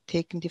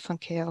taken different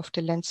care of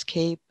the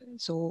landscape.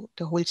 So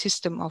the whole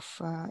system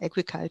of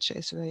agriculture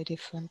is very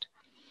different.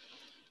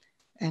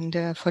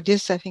 And for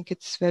this, I think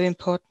it's very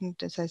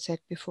important, as I said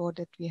before,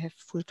 that we have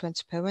full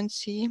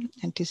transparency.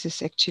 And this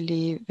is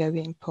actually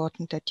very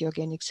important, that the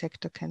organic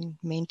sector can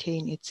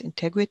maintain its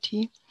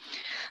integrity.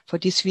 For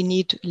this, we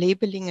need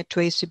labeling and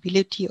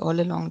traceability all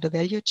along the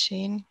value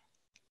chain.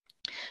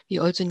 We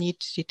also need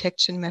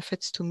detection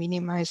methods to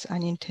minimize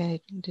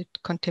unintended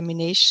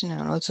contamination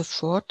and also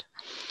fraud.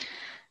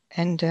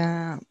 And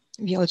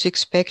we also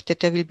expect that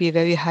there will be a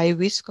very high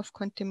risk of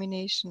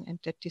contamination and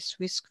that this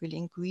risk will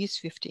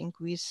increase with the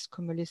increased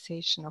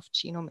commercialization of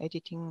genome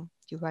editing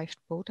derived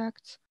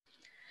products.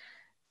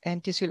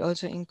 And this will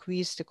also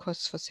increase the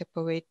costs for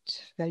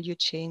separate value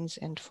chains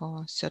and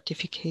for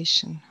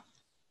certification.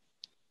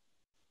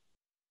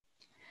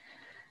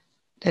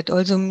 That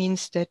also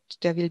means that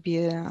there will be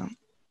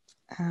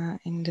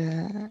in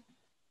the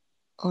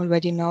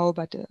already now,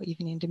 but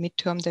even in the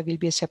midterm, there will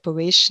be a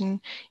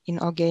separation in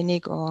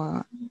organic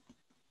or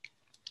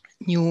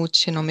new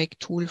genomic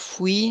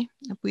tool-free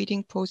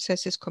breeding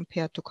processes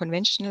compared to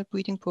conventional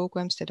breeding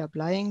programs that are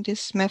applying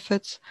these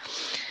methods.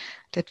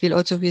 That will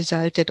also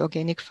result that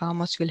organic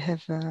farmers will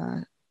have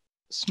a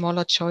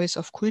smaller choice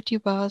of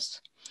cultivars,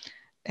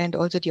 and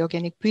also the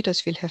organic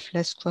breeders will have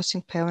less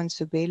crossing parents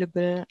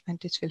available, and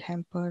this will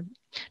hamper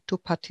to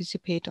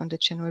participate on the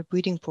general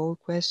breeding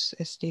progress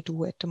as they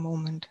do at the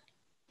moment.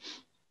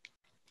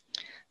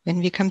 When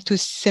we come to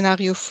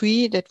scenario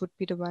 3, that would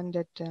be the one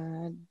that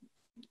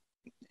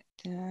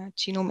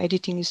genome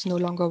editing is no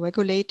longer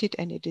regulated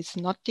and it is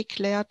not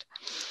declared.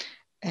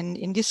 And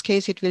in this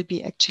case, it will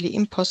be actually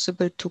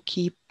impossible to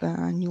keep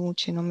new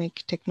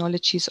genomic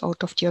technologies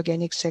out of the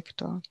organic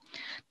sector.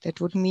 That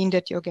would mean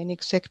that the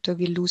organic sector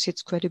will lose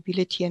its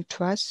credibility and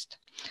trust.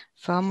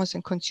 Farmers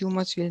and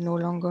consumers will no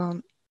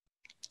longer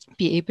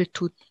be able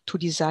to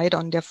decide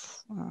on their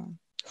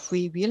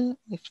free will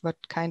with what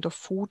kind of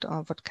food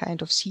or what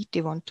kind of seed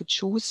they want to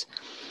choose.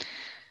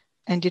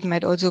 And it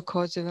might also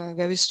cause a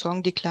very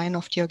strong decline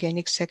of the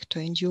organic sector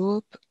in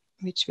Europe,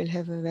 which will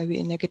have a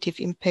very negative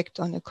impact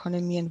on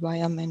economy,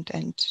 environment,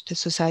 and the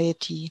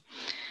society.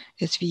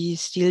 As we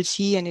still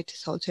see, and it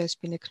also has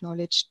been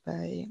acknowledged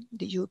by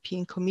the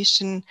European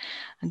Commission,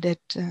 that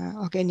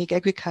organic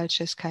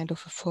agriculture is kind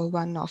of a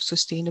forerunner of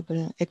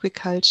sustainable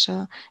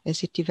agriculture,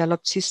 as it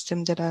developed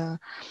systems that are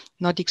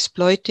not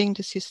exploiting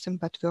the system,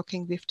 but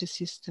working with the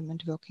system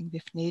and working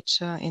with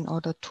nature in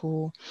order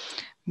to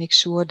make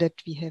sure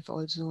that we have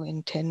also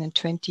in 10 and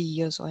 20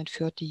 years or in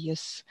 30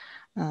 years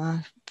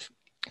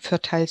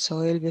fertile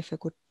soil with a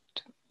good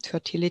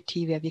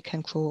fertility where we can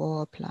grow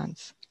our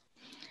plants.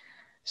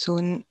 So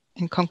in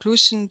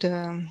conclusion,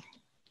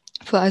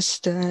 for us,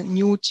 the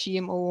new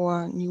GMO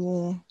or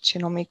new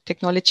genomic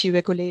technology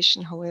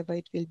regulation, however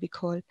it will be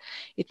called,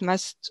 it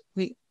must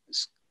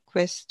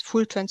request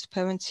full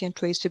transparency and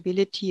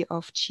traceability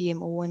of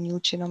GMO and new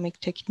genomic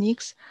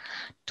techniques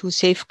to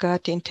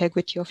safeguard the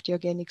integrity of the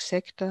organic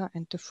sector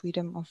and the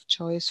freedom of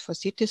choice for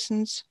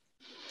citizens.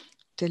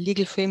 The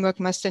legal framework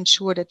must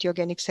ensure that the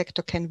organic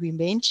sector can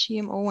remain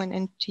GMO and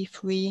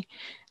NT-free.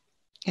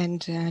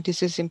 And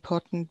this is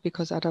important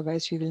because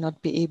otherwise we will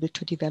not be able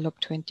to develop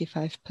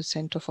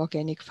 25% of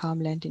organic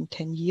farmland in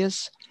 10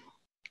 years.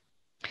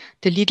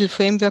 The legal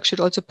framework should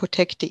also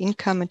protect the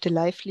income and the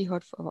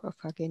livelihood of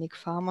organic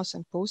farmers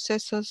and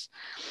processors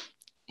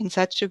in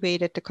such a way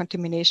that the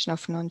contamination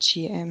of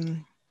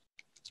non-GM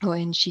or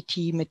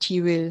NGT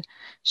material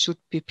should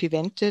be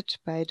prevented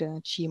by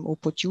the GMO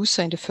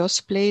producer in the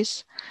first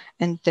place,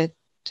 and that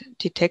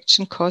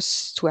detection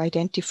costs to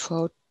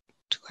identify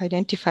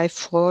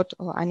fraud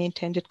or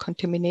unintended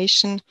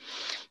contamination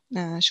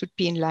should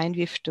be in line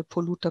with the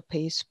polluter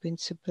pays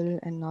principle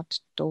and not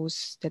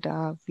those that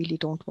really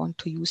don't want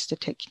to use the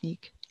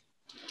technique.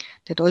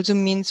 That also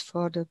means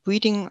for the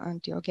breeding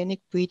and the organic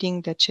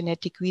breeding that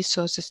genetic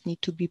resources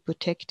need to be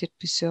protected,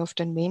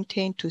 preserved and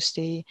maintained to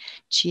stay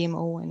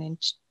GMO and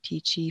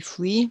NTG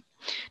free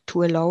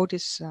to allow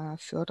this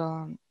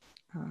further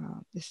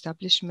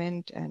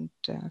establishment and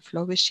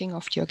flourishing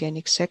of the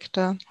organic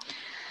sector.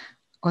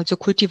 Also,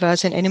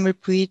 cultivars and animal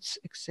breeds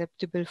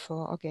acceptable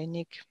for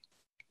organic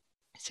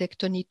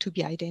sector need to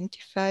be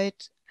identified,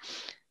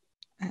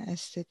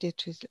 as that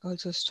it will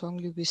also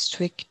strongly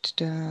restrict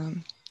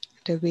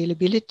the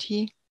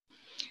availability.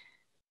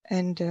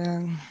 And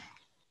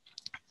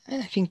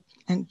I think,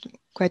 and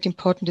quite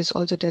important is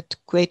also that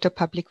greater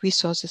public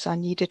resources are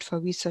needed for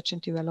research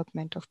and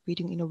development of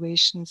breeding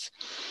innovations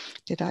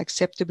that are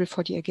acceptable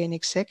for the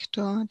organic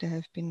sector. There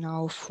have been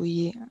now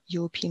 3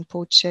 European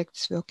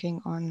projects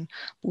working on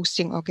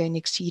boosting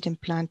organic seed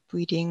and plant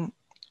breeding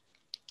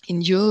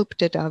in Europe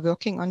that are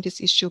working on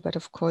this issue, but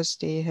of course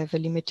they have a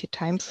limited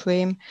time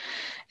frame.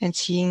 And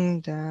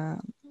seeing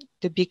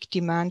the big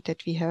demand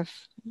that we have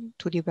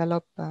to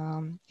develop,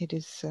 it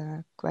is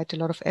quite a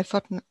lot of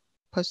effort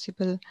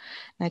possible. And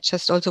I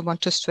just also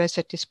want to stress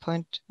at this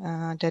point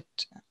that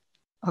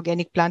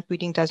organic plant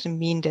breeding doesn't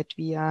mean that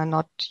we are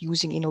not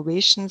using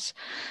innovations,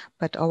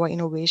 but our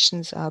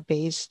innovations are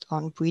based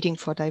on breeding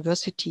for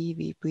diversity.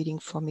 We're breeding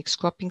for mixed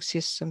cropping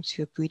systems.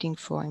 We're breeding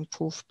for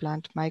improved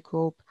plant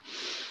microbe,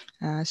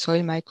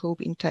 soil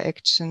microbe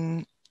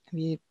interaction.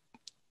 We're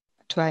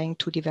trying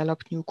to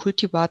develop new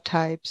cultivar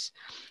types.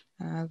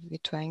 We're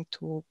trying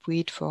to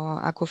breed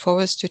for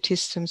agroforestry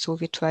systems. So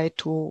we try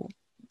to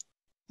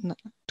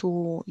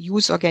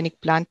use organic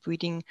plant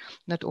breeding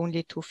not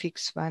only to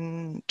fix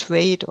one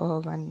trait or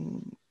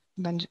one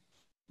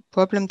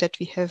problem that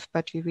we have,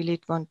 but we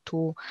really want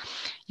to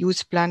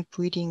use plant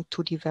breeding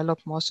to develop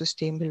more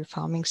sustainable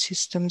farming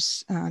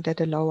systems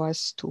that allow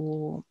us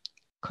to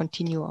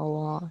continue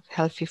our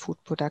healthy food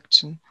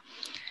production.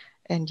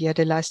 And yeah,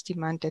 the last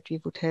demand that we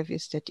would have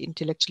is that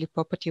intellectual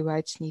property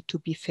rights need to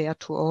be fair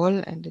to all,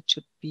 and it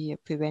should be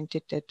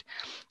prevented that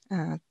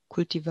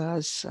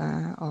cultivars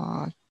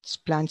or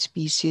plant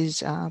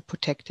species are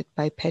protected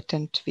by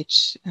patent,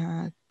 which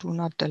do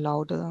not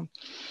allow the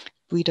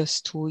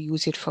breeders to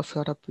use it for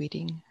further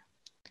breeding.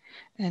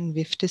 And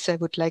with this, I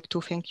would like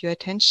to thank your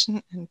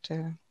attention,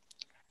 and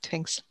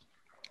thanks.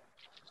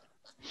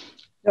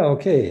 Yeah,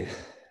 okay.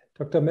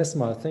 Dr.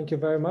 Messmer, thank you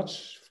very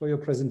much for your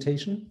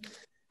presentation.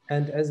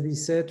 And as we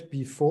said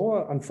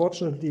before,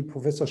 unfortunately,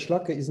 Professor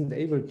Schlacke isn't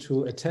able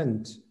to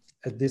attend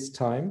at this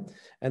time.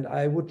 And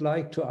I would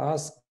like to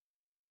ask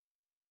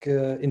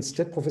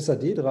instead Professor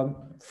Dedra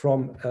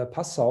from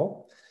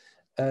Passau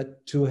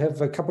to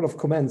have a couple of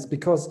comments,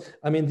 because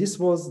I mean,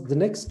 the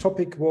next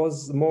topic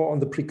was more on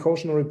the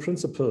precautionary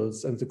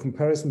principles and the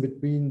comparison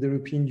between the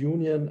European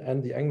Union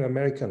and the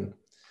Anglo-American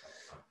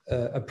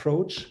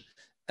approach.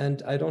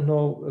 And I don't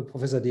know,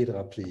 Professor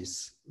Dedra,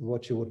 please,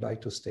 what you would like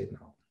to state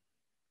now.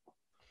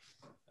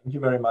 Thank you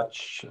very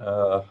much,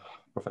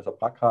 Professor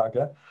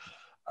Brackhage.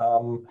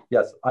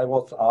 Yes, I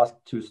was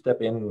asked to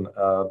step in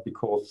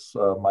because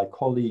my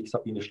colleague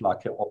Sabine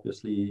Schlacke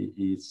obviously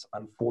is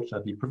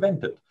unfortunately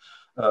prevented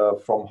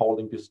from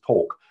holding this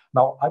talk.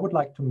 Now, I would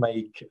like to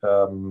make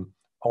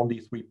only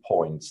 3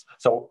 points.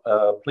 So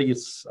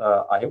please,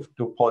 I have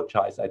to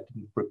apologize, I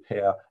didn't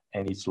prepare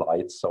any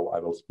slides, so I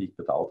will speak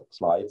without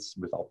slides,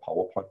 without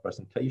PowerPoint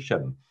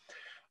presentation.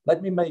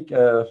 Let me make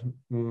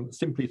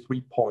simply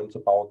 3 points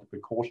about the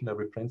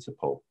precautionary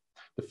principle.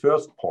 The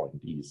first point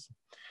is,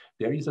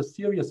 there is a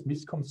serious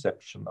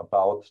misconception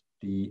about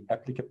the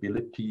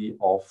applicability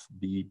of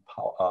the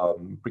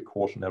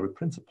precautionary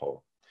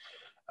principle.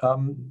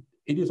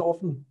 It is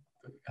often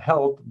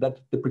held that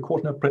the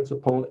precautionary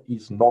principle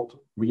is not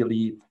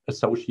really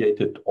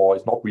associated or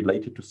is not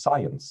related to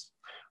science.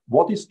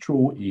 What is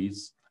true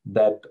is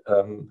that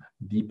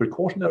the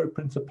precautionary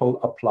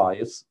principle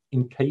applies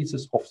in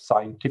cases of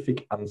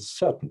scientific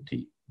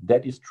uncertainty.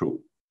 That is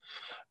true.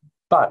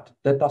 But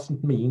that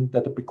doesn't mean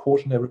that the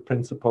precautionary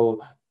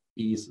principle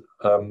is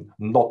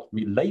not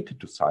related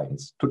to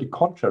science. To the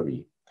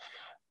contrary,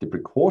 the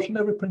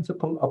precautionary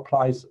principle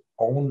applies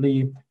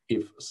only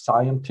if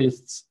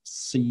scientists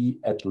see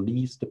at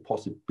least the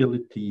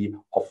possibility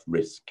of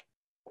risk.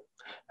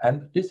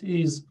 And this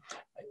is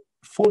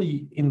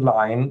fully in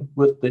line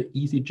with the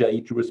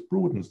ECJ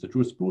jurisprudence, the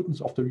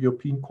jurisprudence of the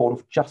European Court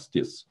of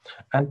Justice.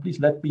 And please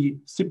let me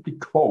simply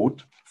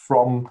quote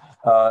from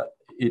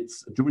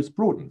its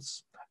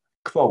jurisprudence.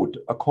 Quote,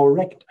 a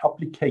correct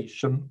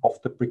application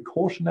of the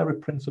precautionary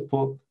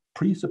principle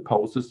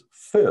presupposes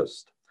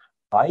first,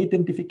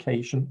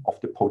 identification of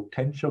the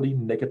potentially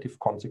negative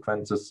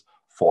consequences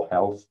for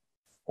health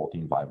or the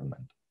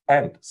environment.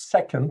 And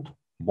second,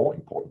 more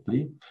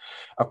importantly,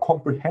 a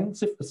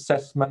comprehensive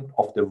assessment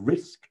of the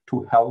risk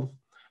to health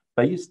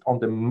based on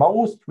the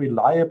most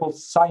reliable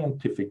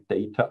scientific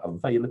data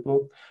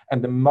available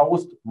and the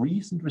most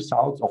recent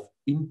results of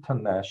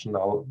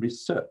international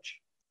research.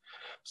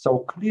 So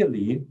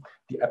clearly,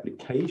 the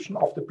application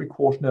of the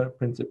precautionary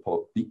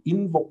principle, the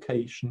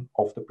invocation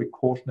of the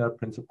precautionary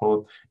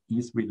principle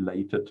is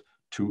related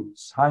to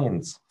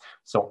science.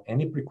 So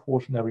any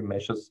precautionary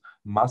measures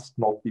must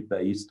not be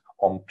based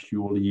on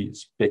purely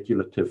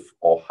speculative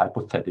or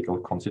hypothetical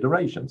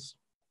considerations.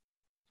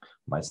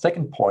 My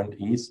second point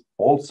is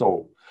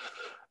also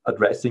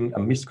addressing a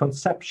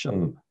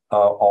misconception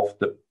of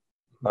the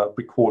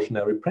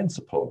precautionary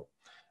principle.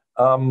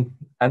 And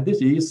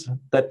this is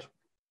that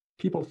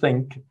people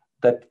think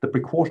that the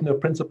precautionary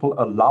principle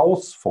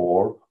allows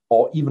for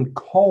or even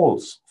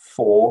calls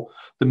for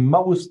the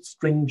most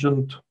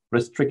stringent,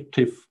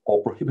 restrictive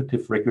or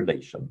prohibitive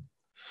regulation.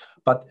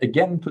 But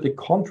again, to the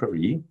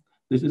contrary,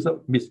 this is a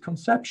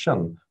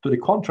misconception. To the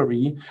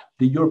contrary,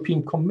 the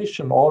European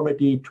Commission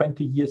already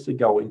 20 years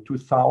ago in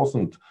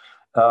 2000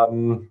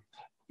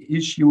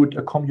 issued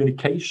a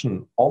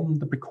communication on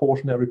the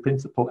precautionary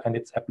principle and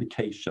its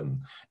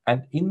application.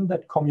 And in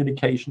that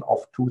communication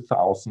of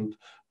 2000,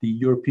 the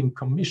European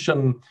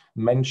Commission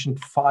mentioned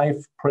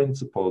 5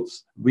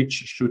 principles which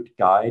should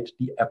guide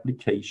the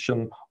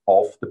application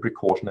of the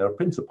precautionary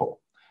principle.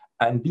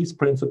 And these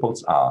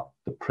principles are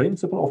the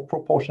principle of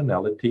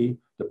proportionality,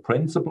 the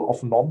principle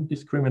of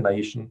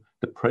non-discrimination,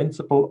 the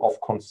principle of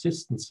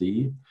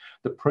consistency,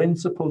 the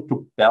principle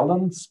to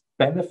balance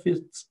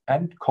benefits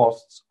and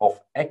costs of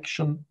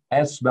action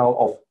as well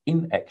as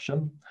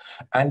inaction,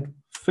 and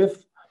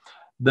 5th,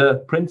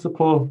 the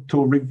principle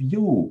to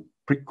review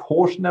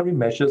precautionary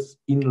measures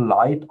in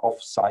light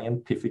of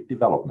scientific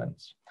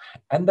developments.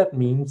 And that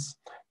means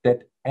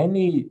that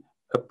any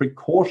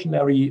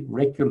precautionary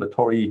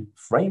regulatory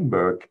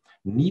framework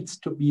needs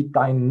to be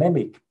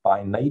dynamic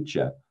by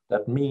nature.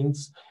 That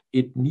means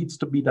it needs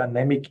to be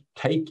dynamic,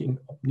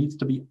 needs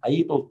to be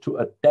able to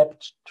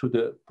adapt to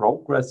the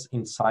progress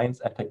in science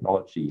and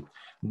technology,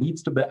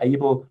 needs to be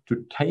able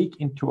to take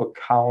into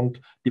account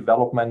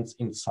developments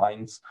in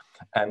science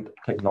and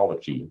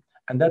technology.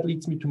 And that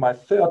leads me to my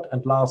third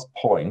and last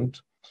point.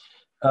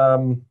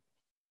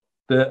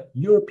 The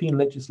European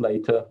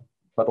legislator,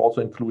 but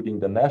also including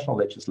the national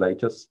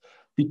legislators,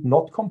 did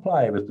not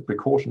comply with the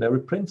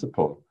precautionary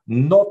principle,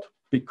 not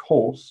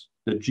because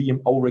the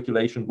GMO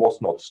regulation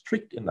was not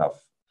strict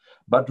enough,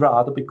 but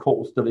rather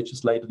because the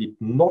legislator did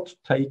not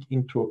take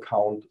into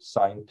account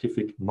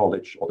scientific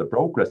knowledge or the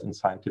progress in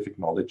scientific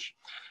knowledge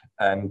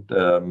and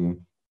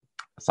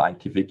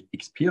scientific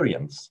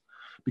experience.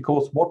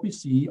 Because what we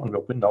see and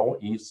what we know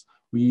is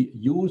we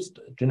used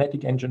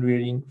genetic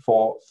engineering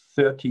for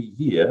 30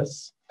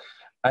 years,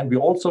 and we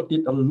also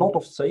did a lot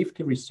of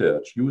safety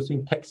research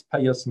using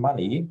taxpayers'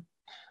 money.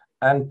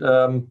 And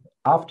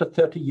after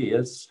 30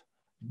 years,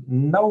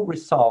 no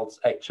results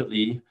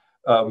actually,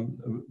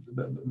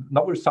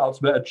 no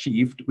results were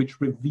achieved which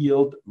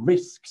revealed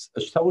risks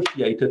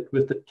associated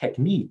with the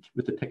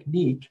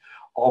technique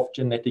of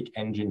genetic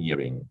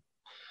engineering.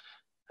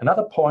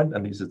 Another point,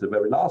 and this is the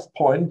very last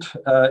point,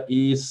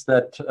 is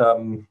that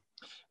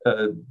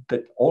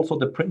that also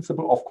the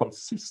principle of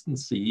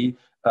consistency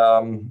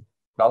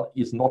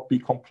is not be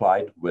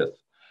complied with.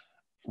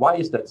 Why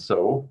is that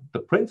so? The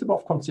principle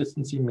of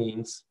consistency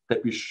means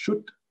that we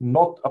should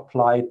not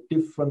apply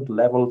different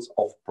levels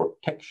of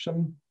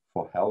protection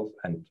for health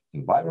and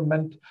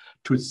environment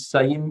to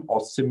same or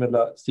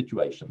similar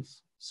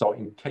situations. So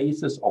in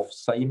cases of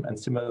same and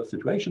similar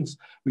situations,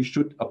 we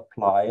should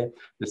apply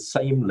the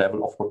same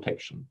level of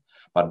protection.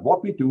 But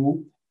what we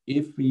do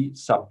if we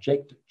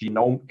subject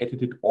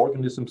genome-edited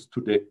organisms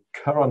to the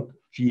current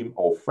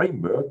GMO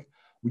framework,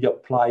 we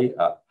apply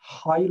a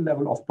high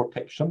level of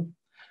protection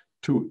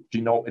to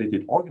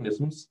genome-edited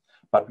organisms,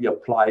 but we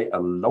apply a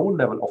low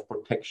level of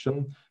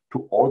protection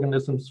to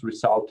organisms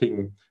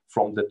resulting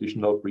from the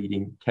additional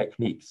breeding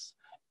techniques,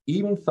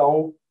 even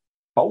though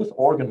both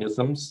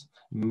organisms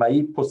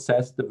may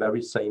possess the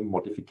very same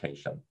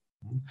modification.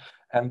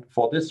 And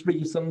for this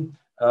reason,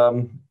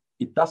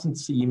 it doesn't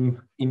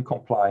seem in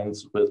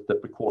compliance with the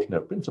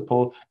precautionary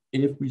principle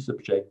if we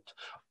subject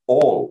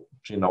all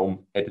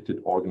genome-edited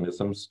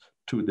organisms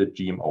to the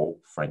GMO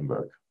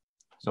framework.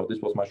 So this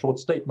was my short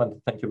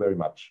statement. Thank you very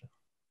much.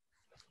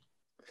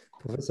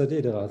 Professor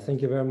Dederer,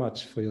 thank you very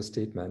much for your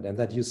statement and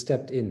that you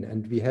stepped in,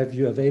 and we have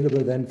you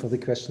available then for the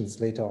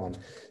questions later on.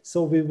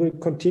 So we will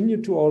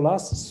continue to our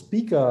last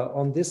speaker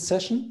on this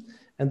session,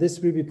 and this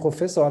will be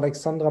Professor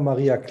Alexandra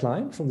Maria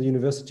Klein from the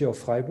University of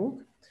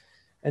Freiburg.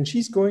 And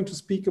she's going to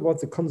speak about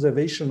the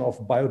conservation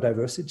of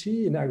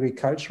biodiversity in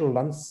agricultural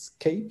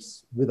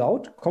landscapes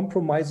without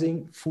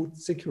compromising food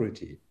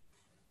security.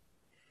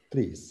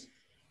 Please.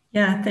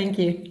 Yeah, thank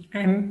you.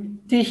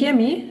 Do you hear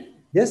me?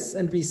 Yes,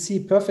 and we see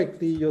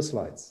perfectly your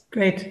slides.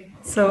 Great.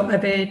 So I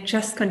will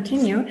just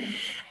continue.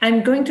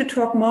 I'm going to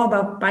talk more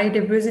about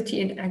biodiversity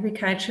in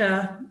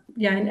agriculture,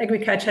 in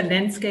agriculture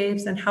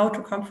landscapes and how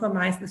to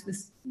compromise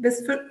this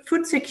with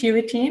food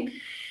security.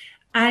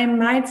 I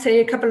might say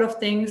a couple of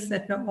things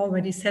that were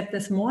already said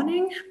this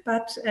morning,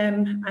 but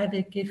I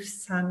will give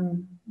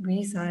some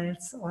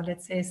results, or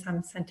let's say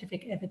some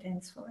scientific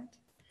evidence for it.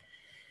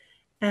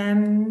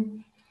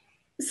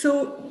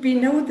 So we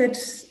know that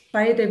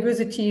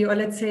biodiversity, or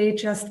let's say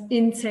just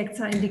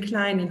insects, are in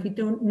decline, and we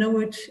don't know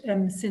it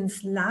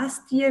since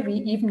last year. We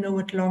even know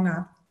it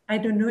longer. I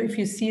don't know if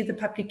you see the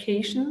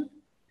publication.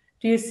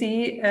 Do you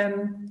see,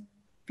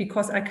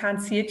 because I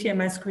can't see it here on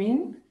my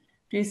screen,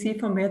 do you see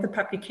from where the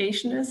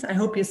publication is? I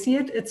hope you see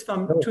it. It's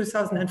from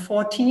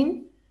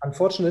 2014.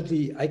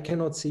 Unfortunately, I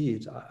cannot see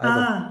it.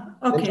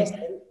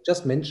 Okay.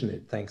 Just mention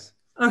it. Thanks.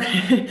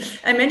 Okay.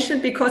 I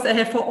mentioned because I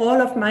have for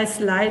all of my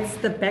slides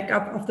the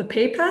backup of the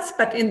papers,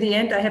 but in the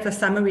end I have a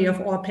summary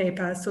of all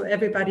papers. So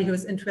everybody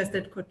who's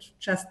interested could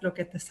just look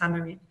at the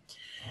summary.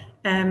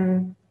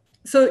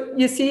 So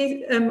you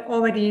see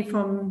already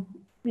from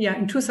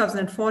in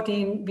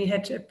 2014, we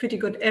had pretty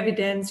good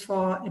evidence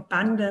for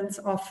abundance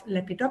of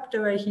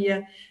Lepidoptera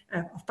here,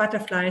 of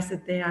butterflies,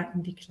 that they are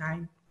in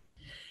decline.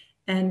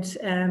 And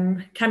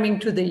coming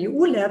to the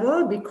EU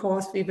level,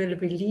 because we will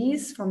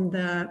release from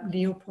the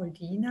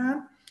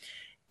Leopoldina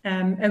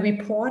a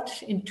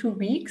report in 2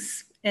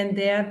 weeks, and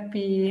there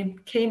we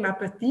came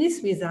up with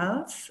these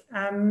results,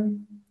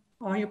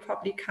 or you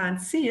probably can't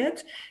see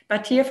it,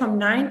 but here from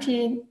the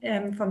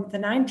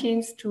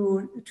 19th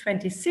to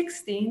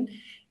 2016,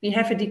 we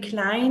have a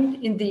decline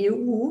in the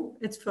EU.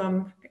 It's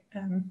from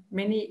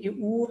many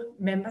EU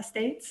member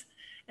states.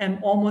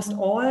 Almost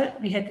all,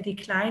 we had a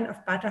decline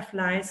of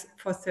butterflies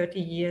for 30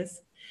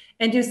 years.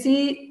 And you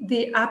see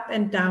the up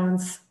and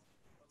downs.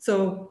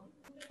 So,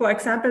 for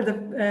example,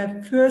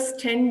 the first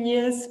 10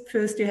 years,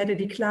 first you had a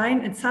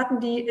decline, and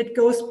suddenly it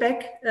goes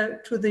back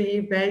to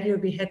the value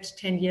we had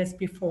 10 years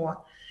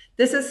before.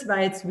 This is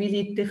why it's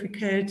really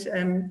difficult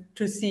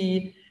to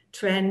see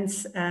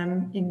trends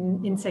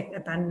in insect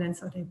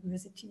abundance or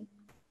diversity.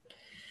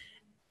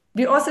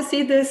 We also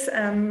see this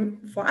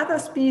for other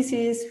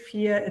species.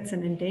 Here it's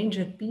an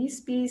endangered bee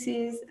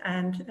species,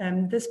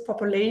 and this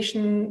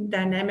population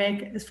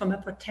dynamic is from a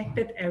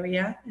protected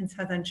area in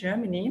southern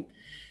Germany.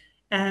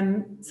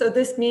 So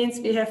this means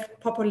we have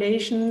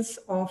populations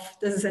of,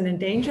 this is an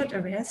endangered,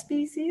 a rare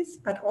species,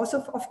 but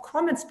also of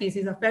common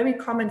species, of very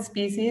common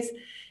species.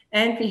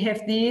 And we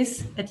have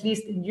these, at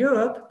least in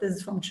Europe, this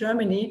is from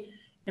Germany,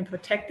 in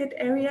protected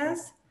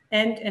areas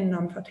and in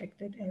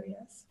non-protected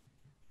areas.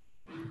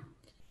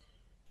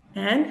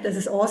 And this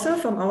is also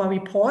from our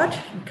report.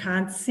 You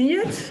can't see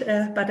it,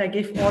 but I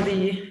give all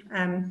the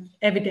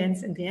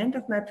evidence in the end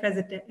of my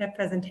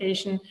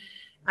presentation.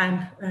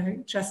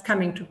 I'm just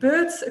coming to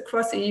birds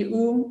across the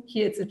EU.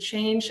 Here it's a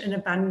change in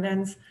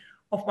abundance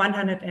of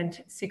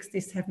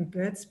 167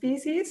 bird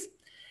species.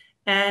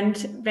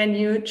 And when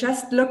you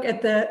just look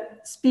at the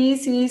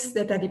species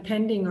that are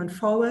depending on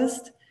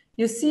forest,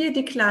 you see a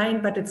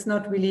decline, but it's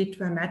not really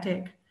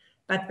dramatic.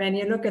 But when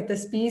you look at the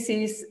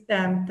species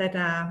that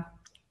are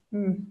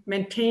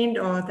maintained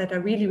or that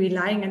are really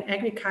relying on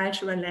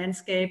agricultural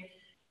landscape,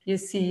 you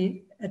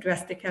see a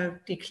drastic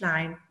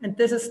decline. And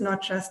this is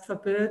not just for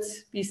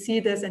birds. We see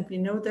this and we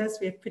know this.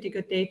 We have pretty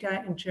good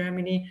data in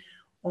Germany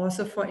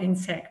also for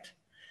insect.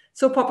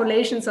 So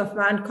populations of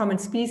one common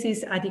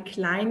species are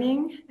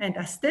declining and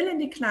are still in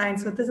decline.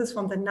 So this is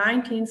from the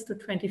 19th to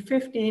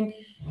 2015,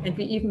 and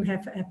we even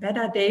have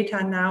better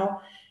data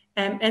now.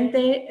 And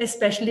they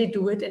especially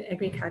do it in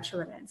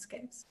agricultural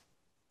landscapes.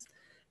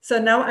 So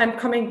now I'm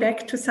coming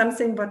back to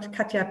something what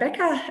Katja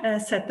Becker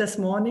said this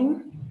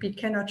morning. We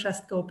cannot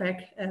just go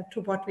back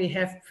to what we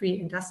have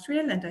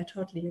pre-industrial, and I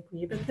totally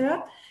agree with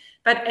her.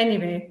 But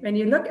anyway, when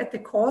you look at the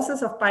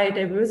causes of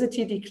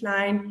biodiversity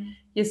decline,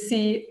 you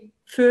see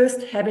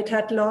first,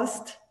 habitat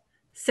lost,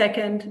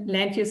 second,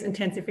 land use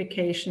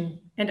intensification.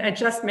 And I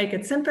just make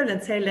it simple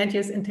and say land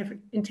use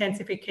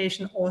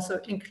intensification also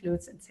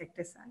includes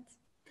insecticides.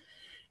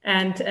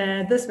 And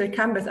this will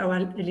come with our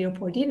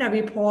Leopoldina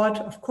report.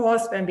 Of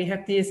course, when we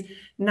have these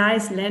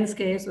nice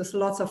landscapes with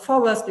lots of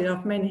forest, we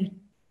have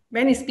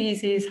many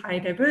species, high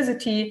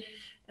diversity.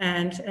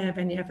 And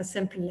when you have a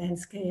simple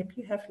landscape,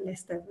 you have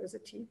less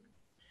diversity.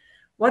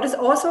 What is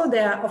also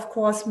there, of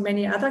course,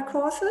 many other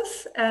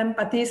causes,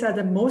 but these are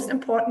the most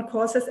important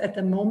causes at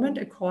the moment,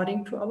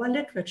 according to our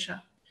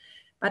literature.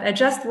 But I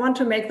just want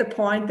to make the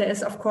point, there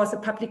is, of course, a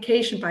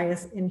publication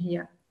bias in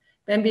here.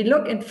 When we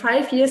look in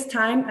 5 years'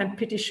 time, I'm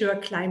pretty sure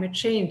climate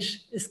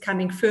change is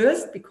coming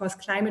first, because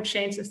climate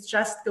change is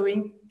just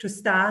going to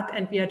start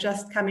and we are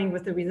just coming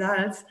with the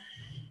results.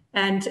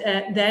 And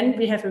then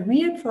we have a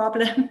real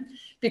problem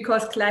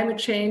because climate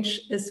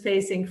change is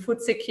facing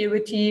food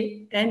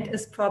security and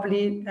is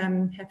probably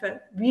have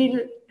a real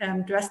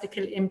drastic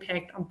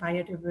impact on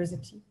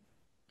biodiversity.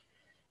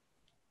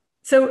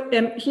 So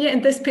here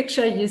in this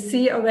picture, you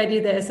see already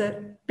there's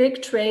a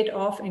big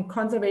trade-off in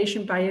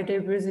conservation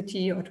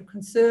biodiversity or to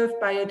conserve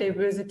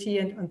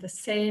biodiversity, and on the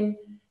same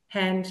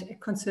hand,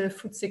 conserve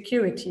food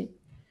security.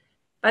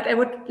 But I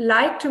would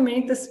like to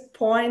make this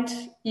point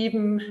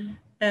even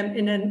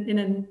in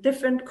a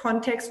different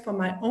context from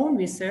my own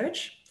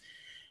research.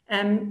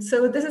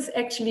 So this is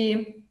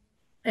actually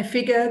a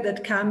figure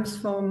that comes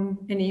from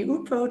an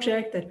EU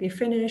project that we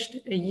finished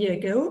a year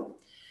ago.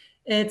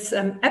 It's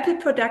apple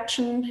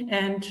production,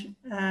 and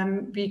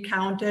we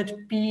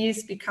counted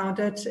bees, we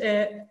counted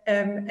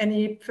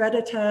any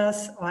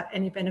predators or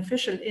any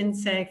beneficial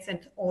insects and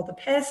all the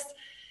pests.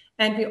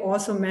 And we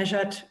also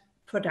measured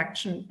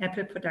production,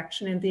 apple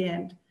production in the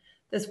end.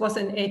 This was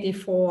in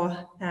 84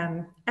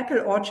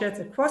 apple orchards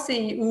across the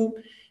EU,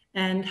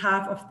 and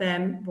half of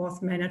them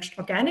was managed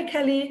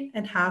organically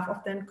and half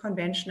of them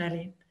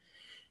conventionally.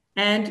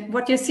 And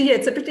what you see,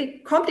 it's a pretty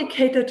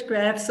complicated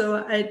graph,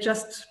 so I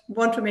just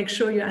want to make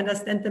sure you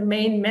understand the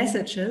main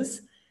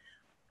messages.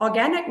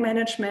 Organic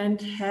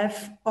management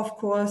have, of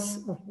course,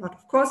 not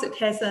of course, it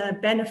has a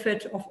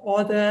benefit of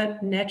all the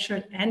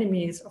natural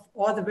enemies, of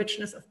all the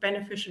richness of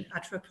beneficial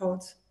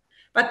attributes.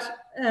 But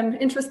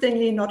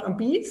interestingly, not on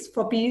bees.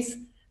 For bees,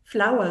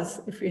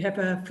 flowers, if you have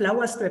a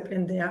flower strip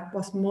in there,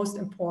 was most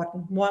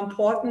important, more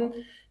important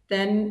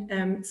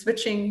than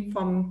switching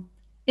from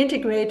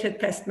integrated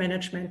pest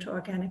management to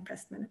organic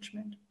pest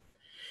management.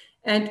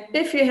 And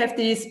if you have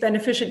these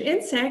beneficial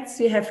insects,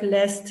 you have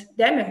less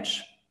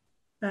damage,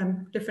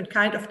 different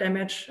kind of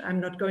damage.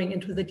 I'm not going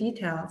into the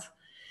details.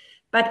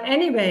 But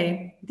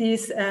anyway,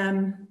 these,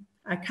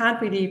 I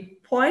can't really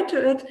point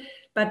to it,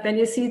 but when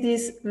you see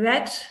these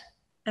red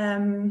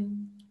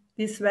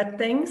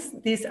things,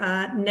 these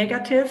are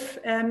negative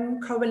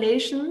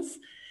correlations.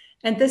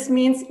 And this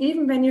means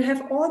even when you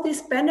have all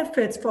these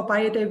benefits for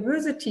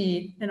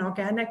biodiversity and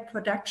organic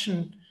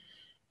production,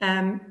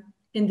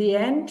 in the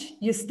end,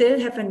 you still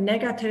have a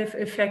negative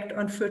effect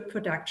on food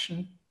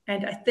production.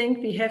 And I think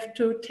we have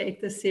to take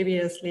this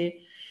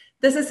seriously.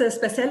 This is a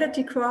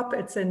specialty crop.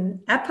 It's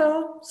an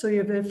apple, so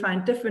you will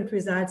find different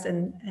results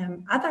in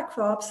other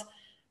crops.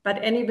 But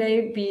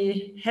anyway,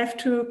 we have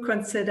to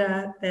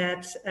consider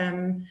that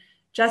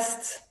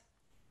just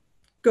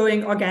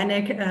going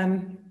organic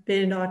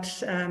will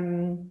not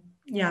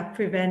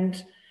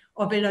prevent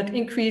or will not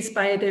increase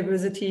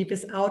biodiversity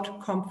without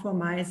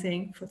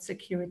compromising food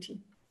security.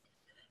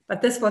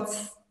 But this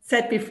was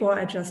said before,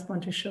 I just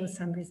want to show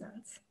some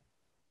results.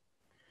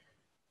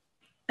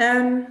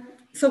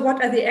 So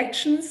what are the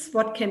actions?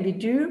 What can we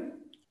do?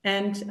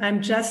 And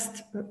I'm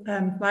just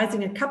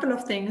raising a couple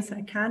of things.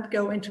 I can't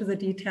go into the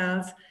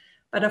details,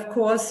 but of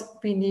course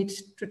we need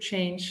to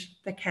change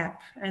the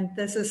cap. And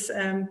this is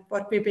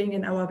what we bring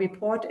in our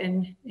report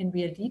in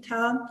real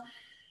detail.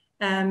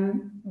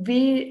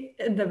 We,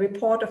 in the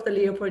report of the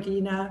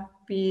Leopoldina,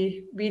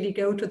 we really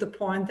go to the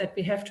point that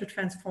we have to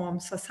transform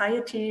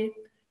society,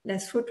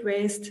 less food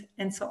waste,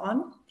 and so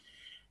on.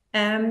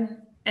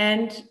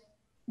 And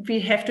we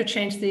have to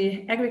change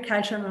the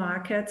agriculture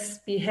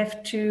markets. We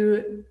have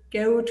to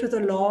go to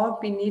the law.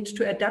 We need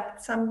to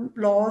adapt some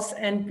laws,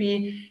 and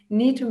we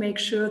need to make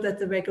sure that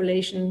the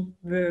regulation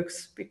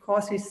works,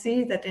 because we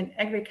see that in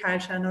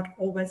agriculture, not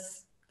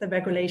always the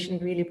regulation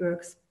really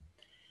works.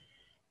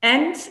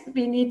 And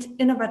we need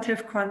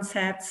innovative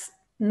concepts,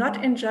 not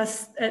only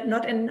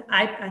in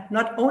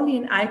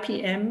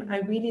IPM. I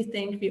really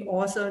think we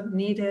also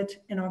need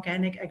it in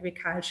organic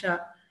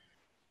agriculture.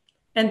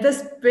 And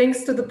this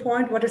brings to the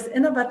point, what is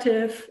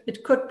innovative?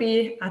 It could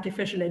be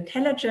artificial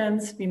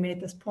intelligence. We made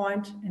this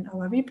point in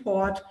our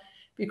report,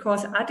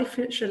 because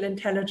artificial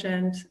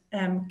intelligence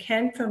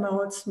can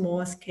promote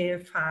small-scale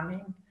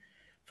farming.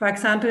 For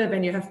example,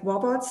 when you have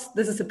robots,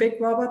 this is a big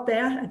robot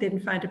there. I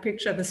didn't find a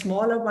picture of the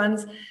smaller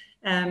ones,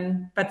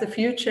 but the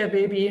future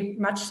will be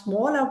much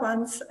smaller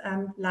ones,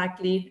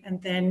 likely,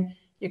 and then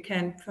you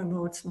can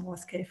promote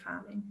small-scale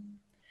farming.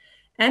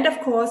 And of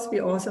course, we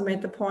also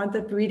made the point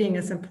that breeding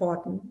is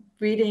important,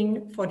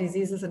 breeding for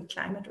diseases and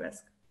climate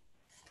risk.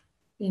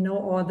 We know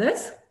all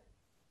this.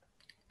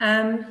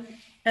 And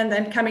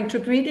then coming to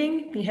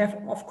breeding, we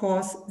have, of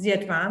course, the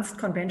advanced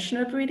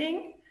conventional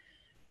breeding.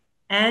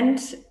 And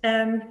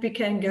we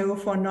can go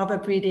for novel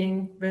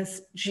breeding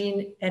with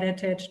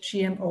gene-edited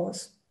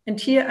GMOs. And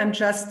here I'm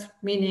just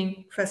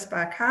meaning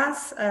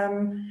CRISPR-Cas,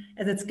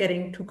 as it's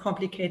getting too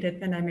complicated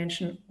when I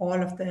mention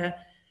all of the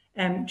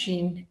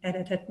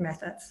gene-edited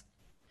methods.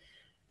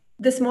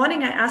 This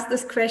morning I asked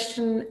this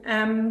question,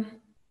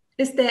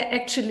 is there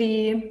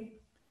actually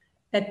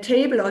a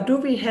table, or do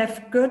we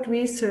have good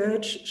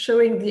research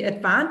showing the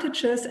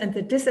advantages and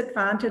the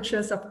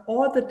disadvantages of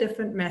all the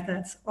different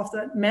methods, of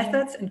the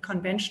methods in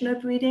conventional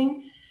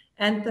breeding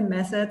and the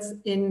methods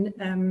in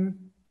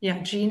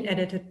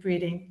gene-edited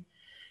breeding?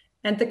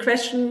 And the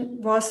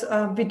question was,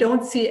 we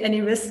don't see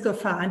any risk so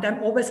far, and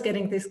I'm always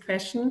getting this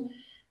question.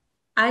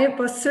 I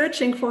was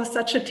searching for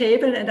such a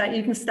table, and I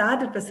even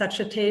started with such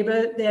a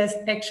table. There's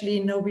actually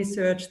no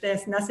research.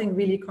 There's nothing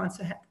really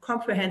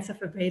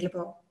comprehensive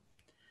available,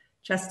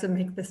 just to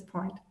make this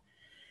point.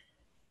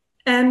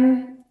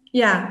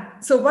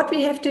 So what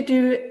we have to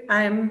do,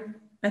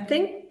 I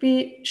think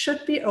we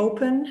should be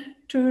open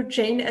to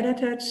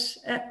gene-edited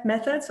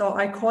methods, or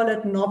I call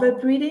it novel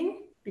breeding,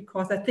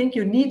 because I think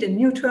you need a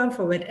new term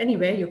for it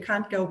anyway. You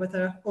can't go with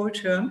an old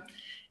term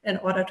in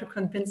order to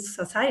convince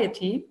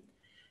society.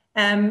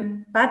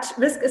 But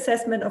risk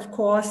assessment, of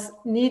course,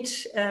 need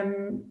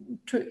to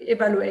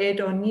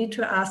evaluate or need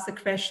to ask the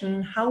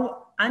question,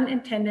 how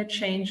unintended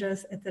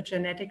changes at the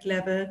genetic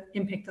level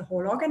impact the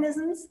whole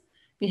organisms.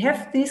 We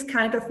have this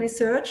kind of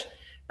research,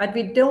 but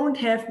we don't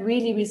have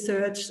really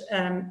research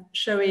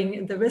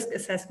showing the risk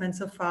assessment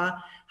so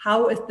far.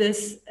 How is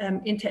this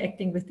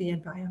interacting with the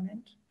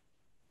environment?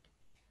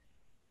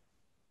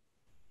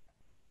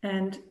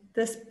 And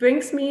this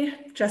brings me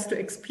just to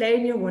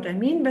explain you what I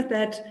mean with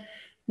that.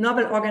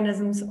 Novel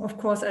organisms, of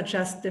course, are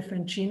just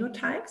different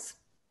genotypes.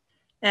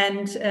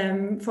 And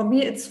for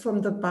me, it's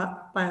from the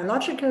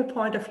biological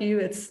point of view,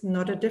 it's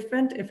not a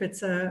different. If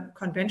it's a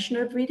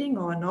conventional breeding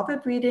or a novel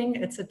breeding,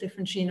 it's a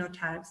different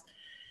genotypes.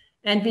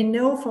 And we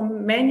know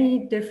from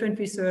many different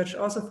research,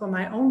 also from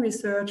my own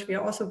research, we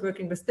are also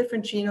working with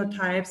different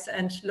genotypes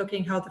and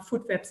looking how the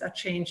food webs are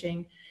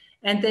changing.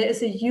 And there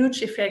is a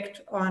huge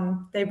effect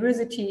on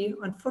diversity,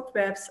 on food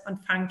webs, on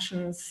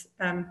functions,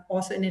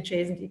 also in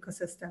adjacent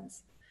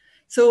ecosystems.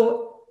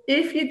 So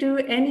if you do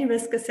any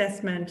risk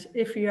assessment,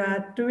 if you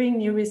are doing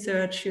new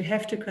research, you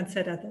have to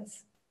consider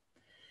this.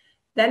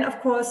 Then, of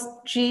course,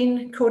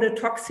 gene-coded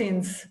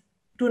toxins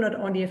do not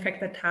only affect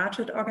the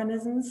target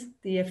organisms,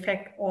 they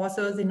affect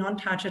also the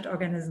non-target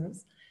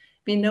organisms.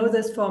 We know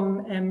this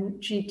from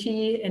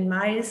GT in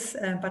mice,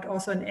 but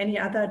also in any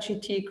other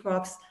GT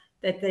crops,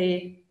 that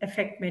they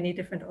affect many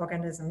different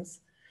organisms.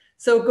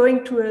 So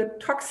going to a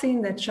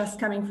toxin that's just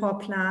coming for a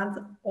plant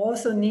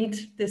also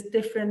need this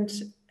different,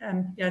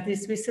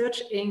 this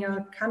research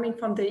angle coming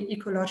from the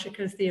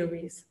ecological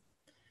theories.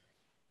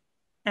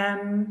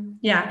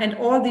 And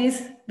all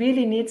these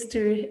really need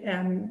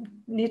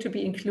to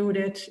be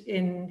included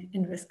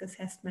in risk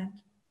assessment.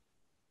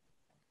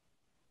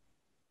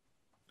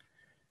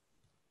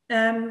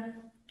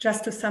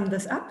 Just to sum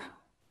this up.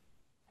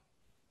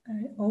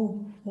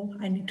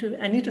 I need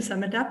to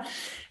sum it up.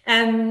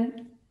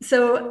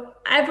 So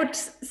I would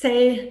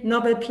say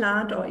novel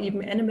plant or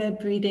even animal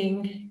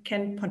breeding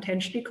can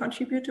potentially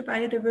contribute to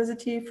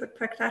biodiversity food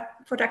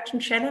production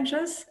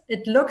challenges.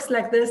 It looks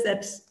like this,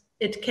 that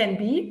it can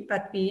be,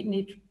 but we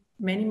need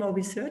many more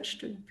research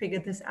to figure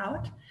this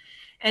out.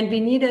 And we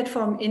need it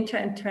from inter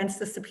and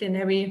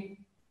transdisciplinary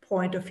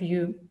point of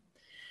view.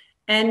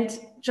 And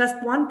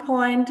just one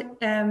point,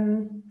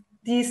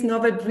 these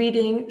novel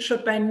breeding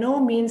should by no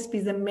means be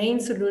the main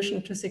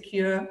solution to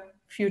secure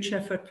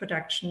future food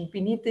production.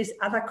 We need these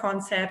other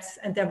concepts,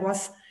 and there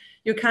was,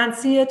 you can't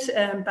see it,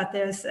 but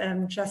there's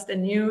just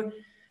a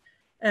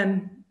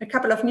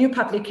couple of new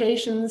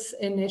publications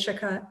in Nature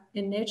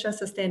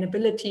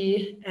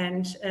Sustainability,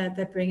 and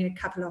they bring a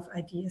couple of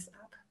ideas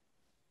up.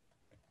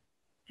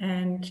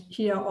 And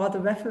here are all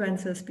the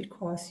references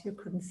because you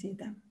couldn't see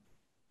them.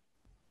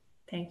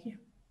 Thank you.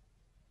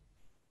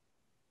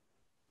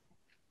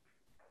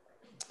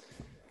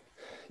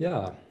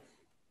 Yeah,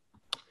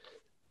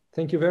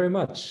 thank you very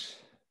much,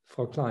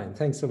 Frau Klein.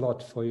 Thanks a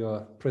lot for your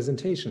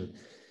presentation.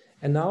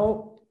 And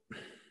now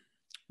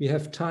we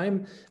have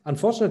time.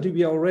 Unfortunately,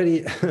 we are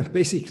already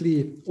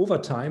basically over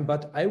time,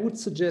 but I would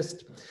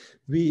suggest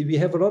we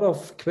have a lot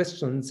of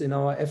questions in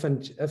our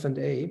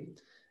F&A,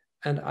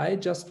 and I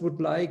just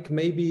would like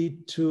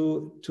maybe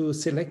to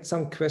select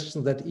some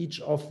questions that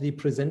each of the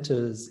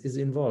presenters is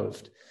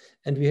involved.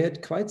 And we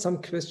had quite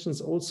some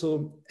questions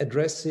also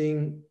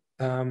addressing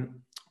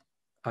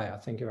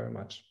thank you very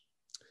much.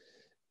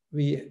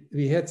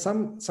 We had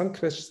some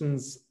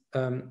questions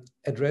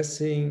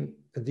addressing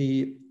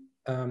the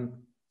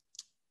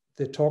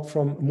talk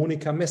from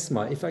Monica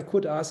Messmer. If I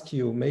could ask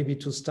you maybe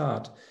to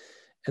start,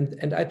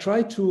 and I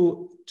try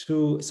to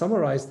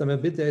summarize them a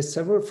bit. There's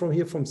several from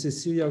here, from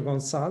Cecilia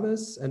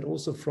Gonzalez and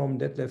also from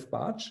Detlef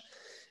Bartsch.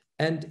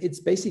 And it's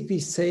basically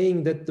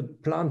saying that the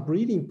plant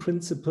breeding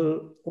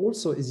principle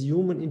also is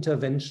human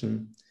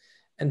intervention.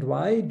 And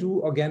why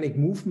do organic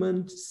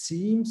movement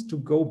seems to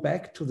go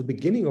back to the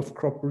beginning of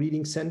crop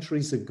breeding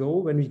centuries ago,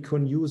 when we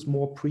can use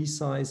more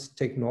precise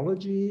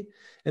technology?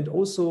 And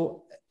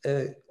also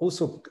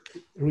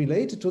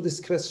related to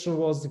this question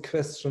was the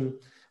question,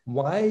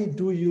 why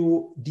do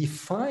you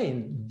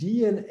define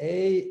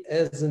DNA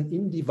as an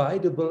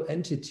indivisible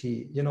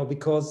entity? You know,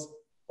 because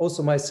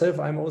also myself,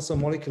 I'm also a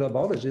molecular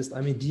biologist. I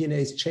mean, DNA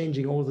is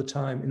changing all the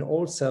time in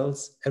all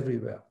cells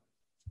everywhere.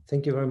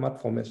 Thank you very much,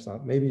 Frau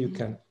Messmer. Maybe you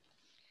can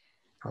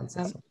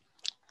answer something.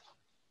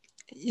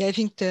 Yeah, I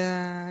think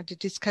the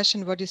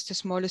discussion, what is the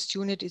smallest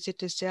unit? Is it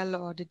the cell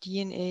or the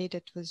DNA?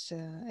 That was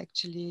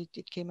actually,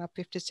 it came up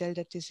with the cell,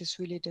 that this is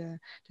really the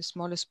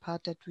smallest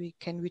part that we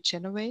can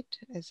regenerate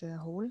as a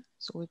whole.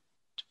 So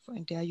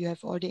and there you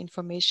have all the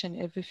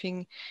information,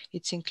 everything,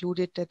 it's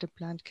included that the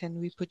plant can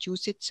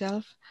reproduce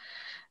itself.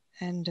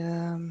 And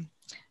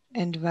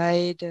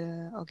why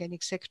the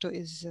organic sector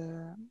is,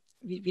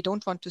 we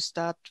don't want to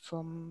start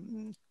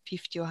from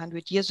 50 or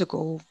 100 years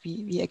ago.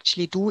 We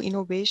actually do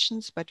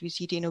innovations, but we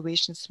see the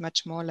innovations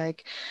much more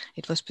like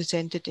it was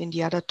presented in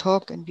the other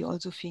talk. And we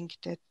also think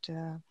that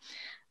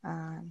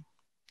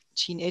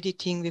gene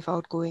editing,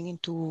 without going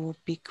into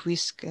big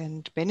risk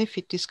and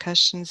benefit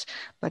discussions,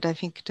 but I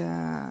think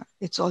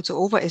it's also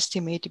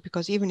overestimated,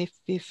 because even if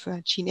with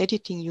gene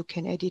editing you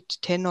can edit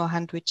 10 or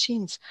 100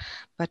 genes,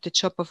 but the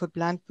job of a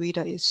plant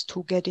breeder is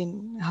to get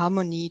in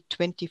harmony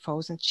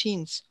 20,000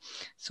 genes.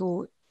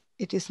 So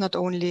it is not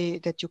only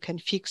that you can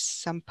fix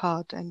some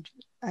part, and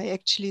I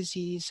actually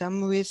see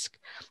some risk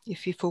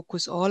if we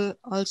focus all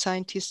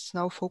scientists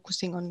now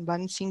focusing on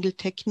one single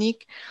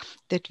technique,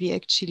 that we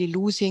actually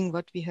losing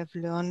what we have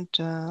learned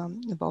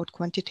about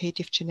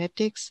quantitative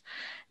genetics,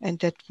 and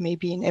that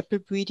maybe in apple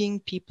breeding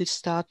people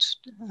start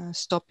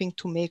stopping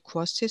to make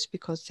crosses,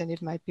 because then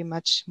it might be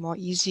much more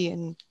easy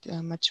and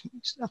much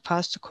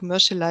faster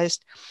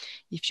commercialized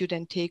if you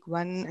then take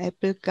one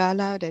apple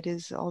gala that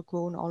is all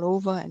grown all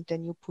over, and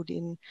then you put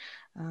in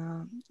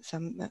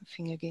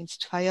something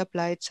against fire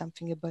blight,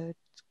 something about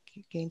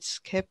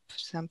against CAP,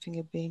 something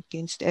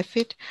against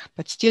aphid,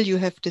 but still you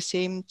have the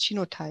same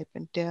genotype.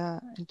 And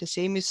the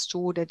same is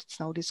true that it's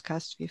now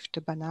discussed with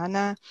the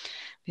banana,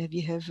 where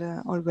we have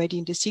already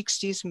in the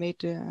 60s made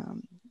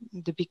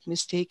the big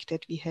mistake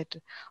that we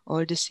had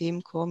all the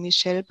same Gros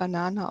Michel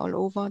banana all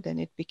over. Then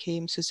it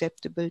became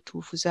susceptible to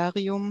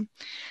fusarium.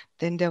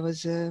 Then there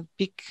was a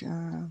big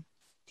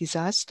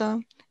disaster.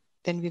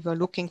 Then we were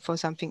looking for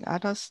something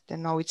others.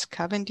 Then now it's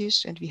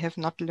Cavendish, and we have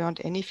not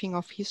learned anything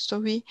of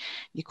history.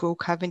 We grow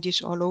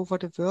Cavendish all over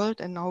the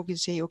world, and now we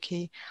say,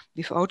 okay,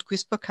 without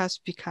CRISPR-Cas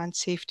we can't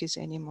save this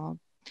anymore.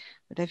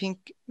 But I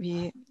think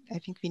we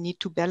need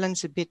to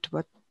balance a bit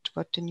what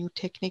the new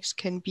techniques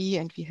can be,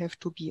 and we have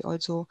to be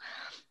also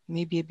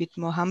maybe a bit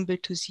more humble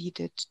to see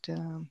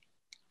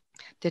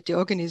that the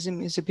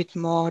organism is a bit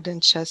more than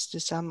just the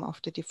sum of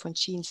the different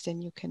genes.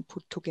 Then you can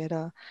put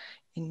together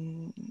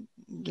in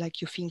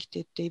like you think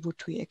that they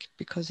would react,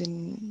 because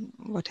in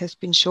what has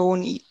been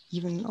shown,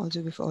 even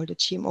also with all the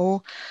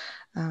GMO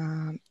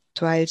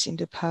trials in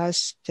the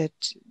past, that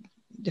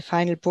the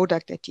final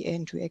product at the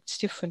end reacts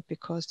different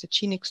because the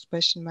gene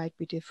expression might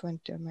be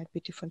different. There might be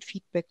different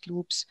feedback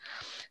loops.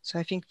 So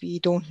I think we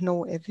don't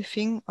know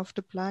everything of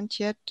the plant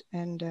yet,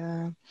 and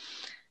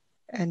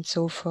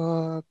so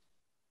for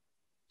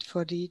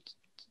the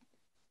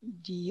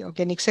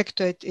organic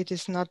sector,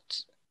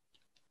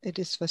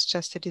 it was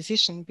just a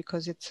decision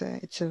because it's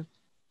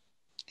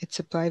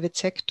a private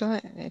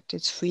sector. It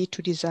is free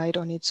to decide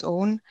on its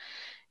own.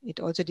 It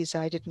also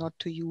decided not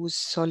to use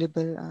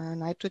soluble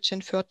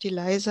nitrogen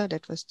fertilizer.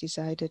 That was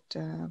decided,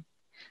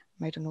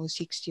 I don't know,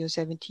 60 or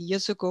 70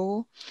 years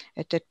ago.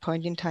 At that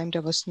point in time,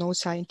 there was no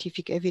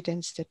scientific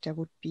evidence that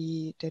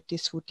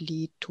this would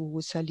lead to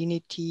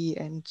salinity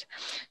and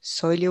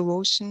soil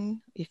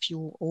erosion if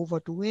you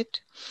overdo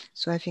it.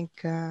 So I think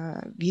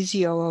we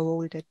see our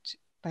role that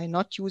by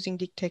not using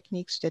the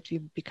techniques, that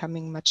we're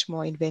becoming much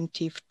more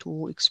inventive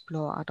to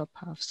explore other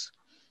paths.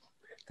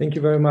 Thank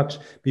you very much.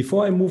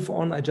 Before I move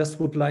on, I just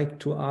would like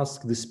to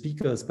ask the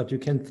speakers, but you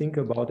can think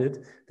about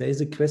it. There is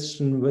a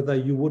question whether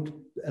you would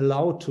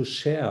allow to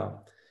share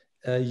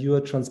your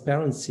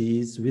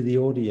transparencies with the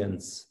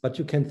audience, but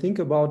you can think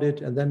about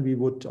it, and then we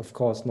would, of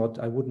course,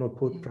 I would not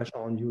put pressure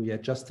on you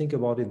yet. Just think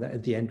about it.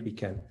 At the end, we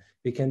can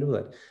do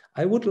that.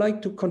 I would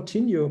like to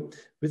continue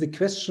with a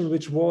question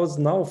which was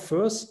now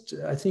first,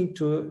 I think,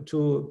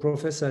 to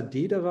Professor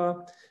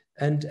Dederer.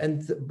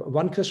 And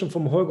one question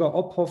from Holger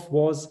Ophoff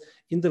was,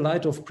 in the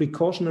light of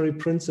precautionary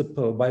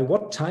principle, by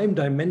what time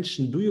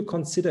dimension do you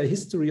consider a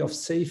history of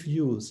safe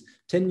use?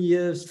 10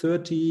 years,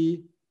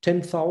 30,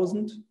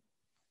 10,000?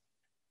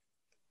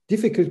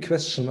 Difficult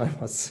question, I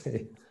must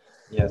say.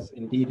 Yes,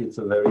 indeed, it's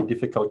a very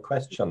difficult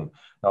question.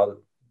 Now,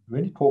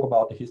 when you talk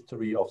about the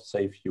history of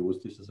safe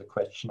use, this is a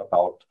question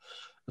about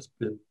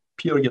a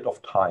period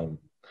of time.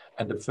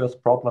 And the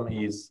first problem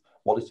is,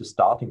 what is the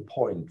starting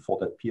point for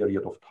that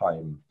period of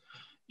time?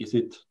 Is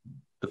it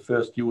the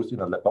first use in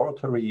a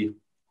laboratory,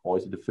 or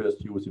is it the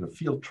first use in a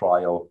field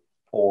trial,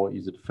 or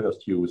is it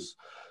first use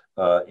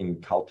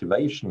in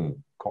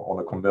cultivation on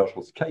a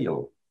commercial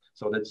scale?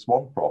 So that's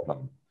one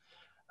problem.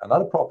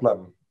 Another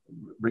problem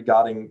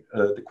regarding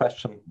the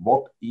question,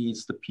 what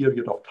is the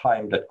period of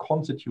time that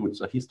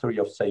constitutes a history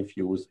of safe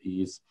use,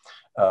 is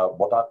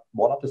what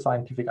are the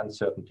scientific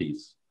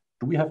uncertainties?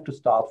 Do we have to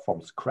start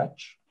from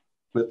scratch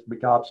with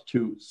regards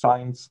to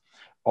science,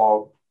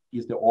 or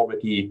is there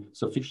already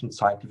sufficient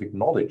scientific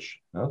knowledge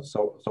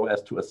so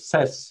as to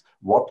assess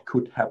what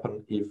could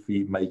happen if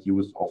we make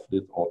use of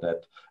this or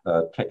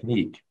that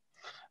technique?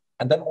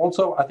 And then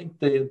also, I think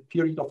the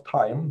period of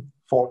time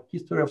for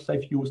history of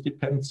safe use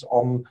depends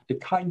on the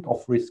kind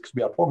of risks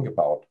we are talking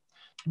about.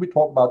 Do we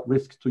talk about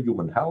risks to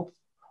human health,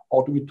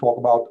 or do we talk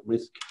about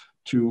risk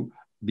to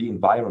the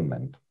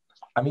environment?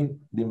 I mean,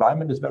 the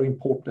environment is very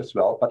important as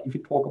well, but if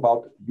you talk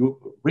about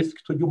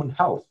risk to human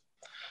health,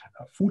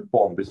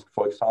 foodborne risk,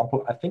 for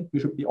example, I think we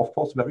should be, of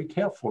course, very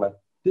careful. And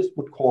this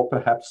would call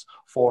perhaps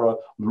for a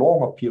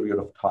longer period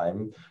of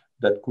time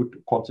that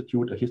could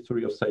constitute a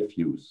history of safe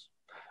use.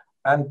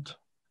 And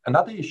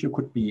another issue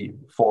could be,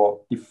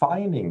 for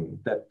defining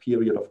that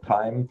period of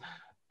time,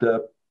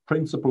 the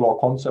principle or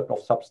concept of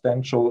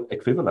substantial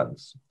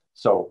equivalence.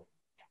 So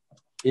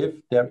if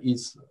there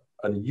is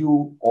a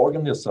new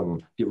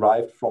organism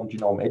derived from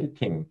genome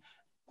editing,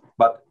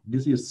 but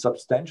this is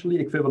substantially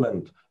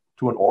equivalent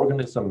to an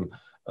organism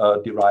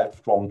derived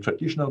from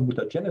traditional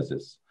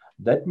mutagenesis,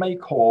 that may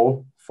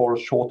call for a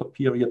shorter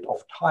period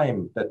of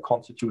time that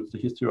constitutes the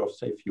history of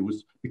safe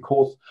use,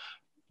 because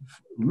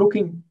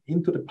looking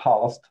into the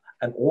past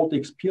and all the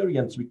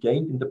experience we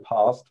gained in the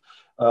past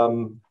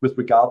with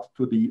regard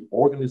to the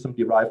organism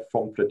derived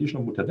from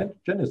traditional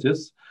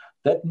mutagenesis,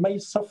 that may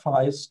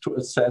suffice to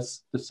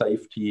assess the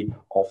safety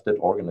of that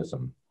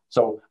organism.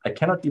 So I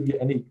cannot give you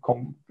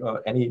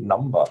any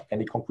number,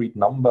 any concrete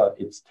number.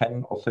 It's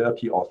 10 or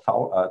 30 or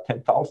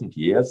 10,000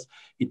 years.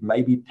 It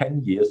may be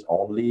 10 years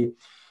only.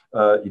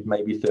 It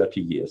may be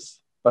 30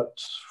 years. But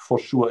for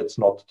sure, it's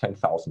not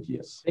 10,000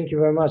 years. Thank you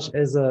very much.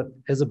 As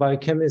a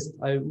biochemist,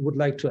 I would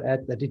like to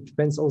add that it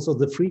depends also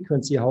the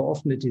frequency, how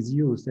often it is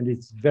used, and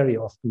it's very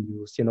often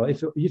used. You know,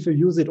 if you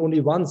use it only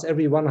once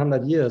every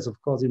 100 years,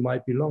 of course, it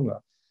might be longer.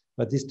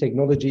 But this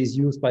technology is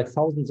used by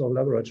thousands of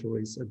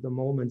laboratories at the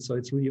moment, so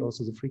it's really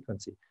also the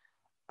frequency.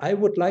 I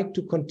would like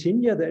to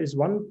continue. There is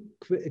one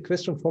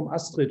question from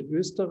Astrid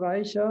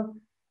Österreicher,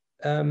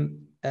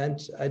 and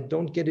I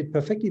don't get it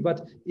perfectly,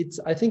 but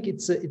I think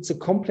it's a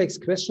complex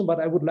question, but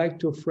I would like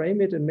to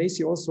frame it, and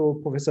maybe also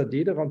Professor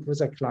Dederer and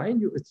Professor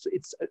Klein.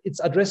 It's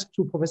addressed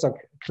to Professor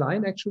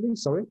Klein, actually,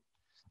 sorry.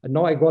 And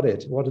now I got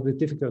it, what a bit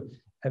difficult.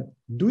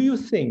 Do you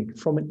think,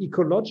 from an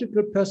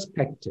ecological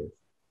perspective,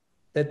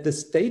 that the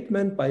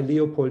statement by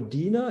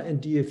Leopoldina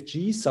and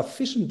DFG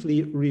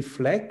sufficiently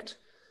reflect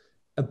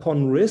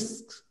upon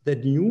risks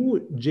that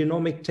new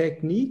genomic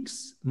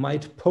techniques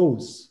might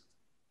pose?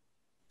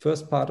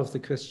 First part of the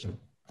question.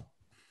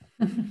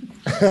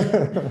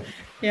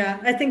 Yeah,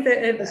 I think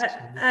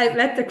that I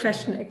read the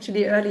question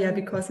actually earlier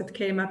because it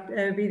came up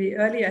really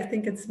early. I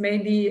think it's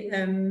mainly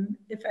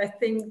if I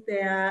think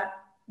there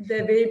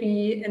will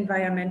be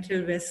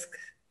environmental risk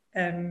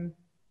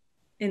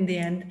in the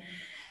end.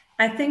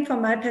 I think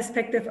from my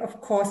perspective,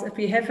 of course, if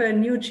we have a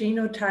new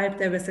genotype,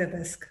 there is a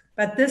risk.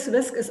 But this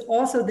risk is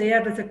also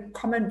there with a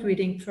common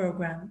breeding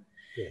program.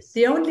 Yes.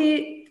 The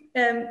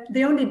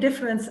only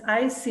difference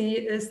I see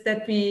is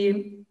that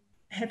we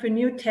have a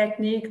new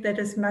technique that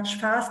is much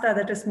faster,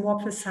 that is more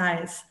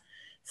precise.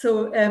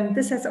 So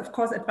this has, of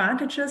course,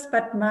 advantages,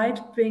 but might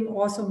bring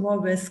also more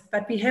risk.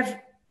 But we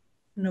have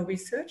no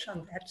research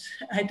on that.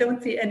 I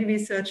don't see any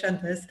research on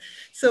this.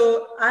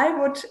 So I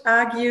would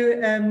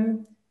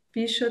argue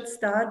we should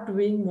start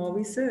doing more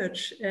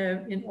research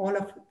in all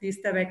of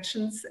these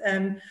directions.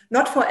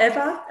 Not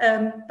forever,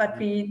 but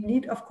we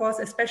need, of course,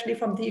 especially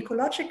from the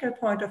ecological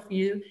point of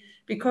view,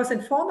 because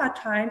in former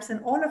times, in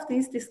all of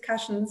these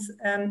discussions,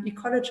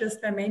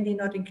 ecologists were mainly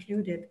not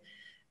included,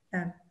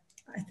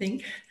 I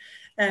think.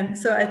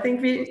 So I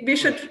think we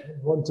should...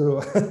 I want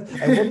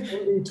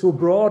only to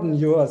broaden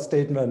your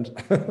statement.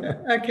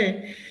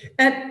 Okay.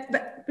 But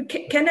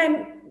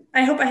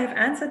I hope I have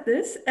answered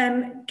this.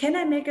 Can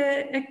I make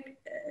a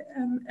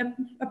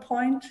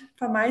point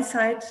from my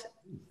side?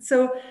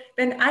 So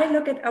when I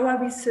look at our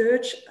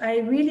research, I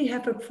really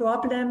have a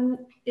problem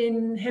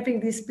in having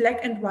this black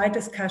and white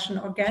discussion,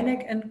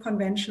 organic and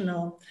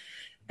conventional.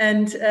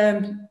 And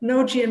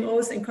no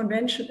GMOs in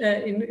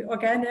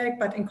organic,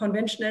 but in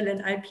conventional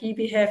and IP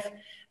we have.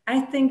 I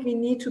think we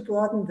need to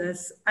broaden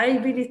this. I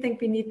really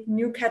think we need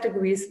new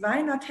categories.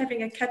 Why not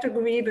having a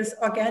category with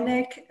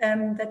organic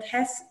that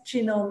has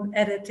genome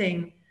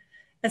editing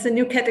as a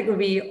new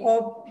category?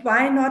 Or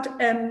why not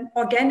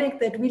organic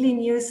that really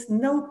use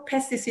no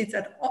pesticides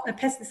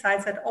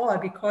at all,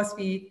 because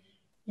we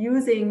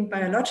using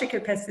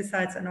biological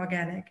pesticides in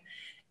organic.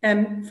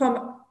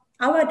 From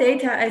our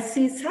data, I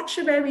see such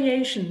a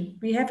variation.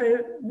 We have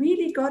a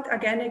really good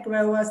organic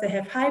growers. They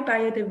have high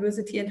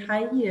biodiversity and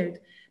high yield,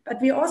 but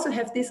we also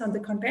have this on the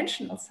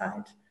conventional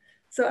side.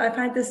 So I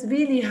find this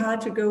really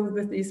hard to go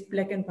with these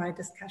black and white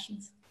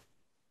discussions.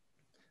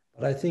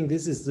 But I think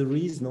this is the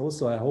reason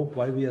also, I hope,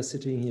 why we are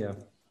sitting here.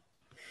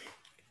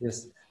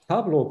 Yes.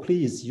 Pablo,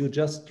 please, you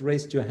just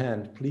raised your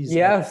hand, please.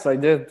 Yes, I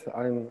did.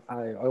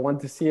 I want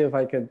to see if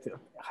I could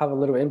have a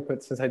little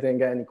input since I didn't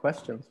get any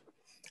questions.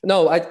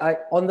 No, I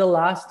on the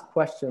last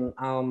question,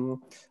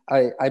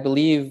 I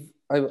believe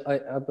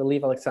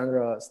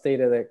Alexandra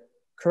stated it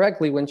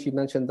correctly when she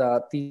mentioned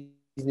that these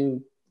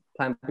new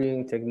plant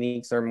breeding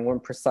techniques are more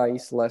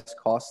precise, less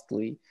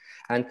costly,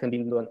 and can be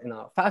done in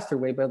a faster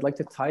way. But I'd like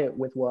to tie it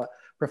with what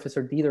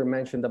Professor Dieter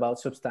mentioned about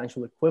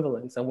substantial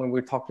equivalence. And when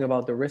we're talking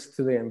about the risk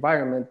to the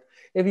environment,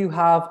 if you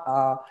have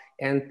an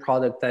end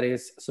product that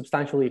is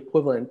substantially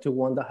equivalent to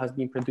one that has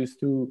been produced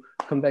through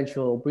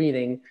conventional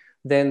breeding,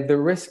 then the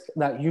risk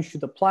that you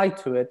should apply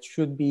to it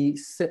should be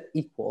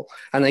equal.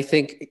 And I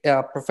think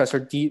Professor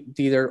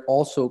Dieter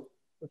also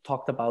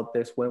talked about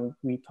this when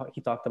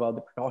he talked about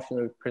the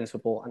precautionary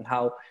principle and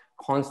how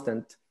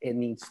constant it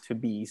needs to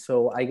be.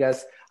 So I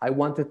guess I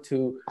wanted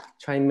to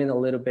chime in a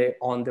little bit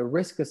on the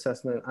risk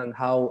assessment and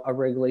how a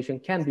regulation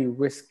can be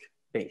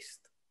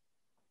risk-based.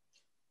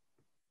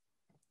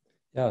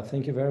 Yeah,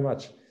 thank you very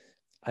much.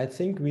 I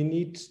think we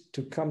need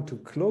to come to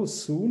close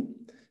soon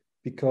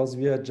because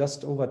we are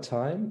just over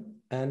time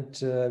and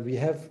we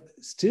have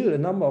still a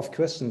number of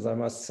questions, I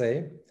must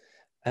say.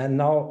 And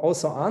now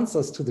also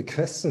answers to the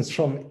questions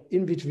from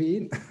in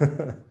between.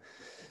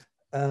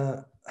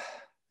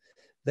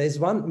 There's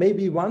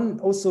maybe one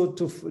also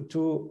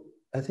to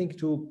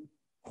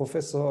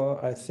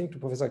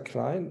Professor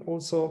Klein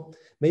also,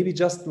 maybe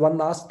just one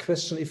last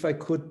question if I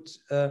could.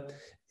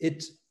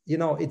 It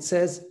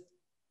says,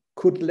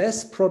 could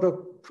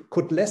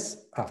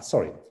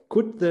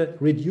the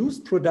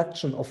reduced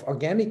production of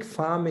organic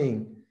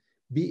farming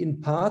be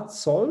in part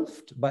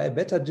solved by a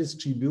better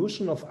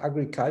distribution of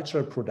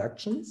agricultural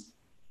productions?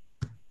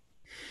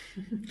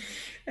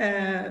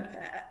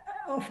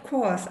 Of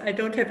course, I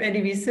don't have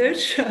any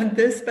research on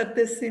this, but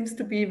this seems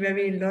to be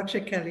very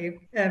logically.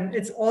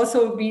 It's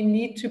also, we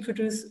need to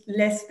produce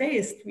less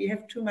waste. We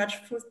have too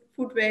much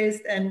food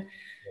waste and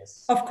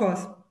yes. Of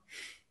course.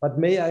 But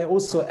may I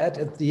also add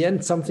at the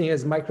end something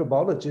as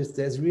microbiologist,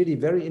 there's really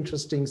very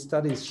interesting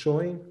studies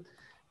showing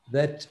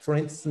that, for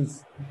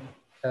instance,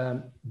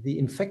 the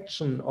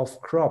infection of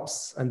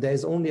crops, and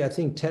there's only, I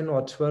think, 10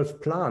 or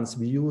 12 plants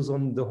we use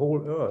on the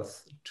whole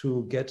earth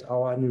to get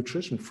our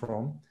nutrition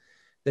from,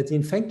 that the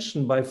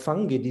infection by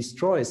fungi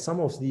destroys some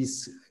of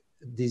these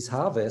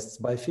harvests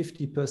by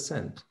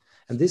 50%.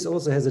 And this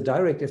also has a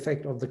direct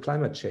effect of the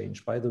climate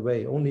change, by the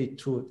way,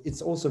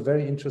 it's also a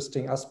very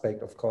interesting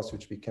aspect, of course,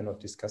 which we cannot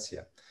discuss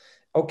here.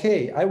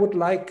 Okay, I would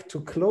like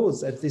to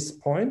close at this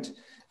point.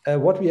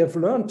 What we have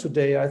learned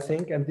today, I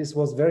think, and this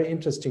was very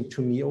interesting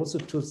to me also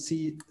to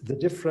see the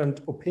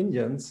different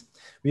opinions.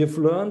 We have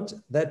learned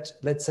that,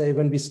 let's say,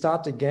 when we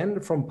start again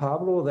from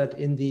Pablo, that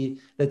in the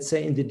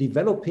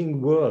developing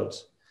world,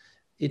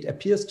 it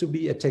appears to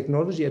be a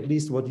technology, at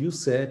least what you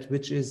said,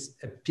 which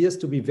appears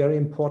to be very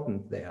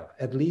important there.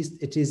 At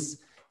least it is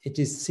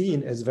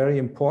seen as very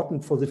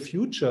important for the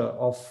future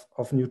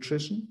of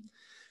nutrition.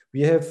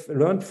 We have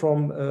learned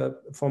from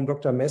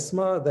Dr.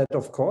 Messmer that,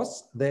 of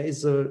course, there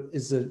is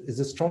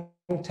a strong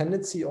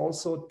tendency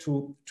also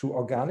to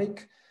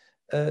organic,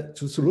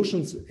 to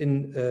solutions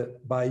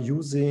by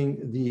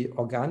using the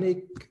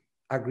organic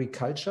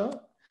agriculture.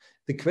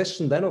 The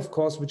question then, of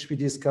course, which we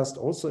discussed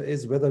also,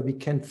 is whether we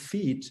can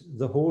feed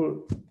the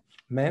whole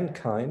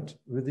mankind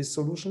with this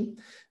solution.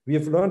 We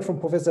have learned from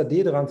Professor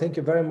Dedra, and thank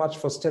you very much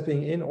for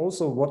stepping in.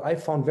 Also, what I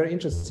found very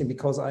interesting,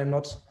 because I'm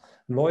not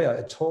a lawyer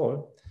at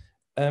all,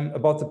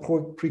 about the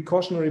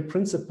precautionary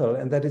principle,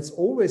 and that it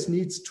always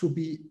needs to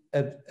be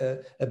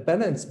a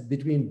balance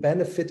between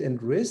benefit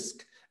and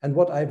risk. And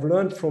what I've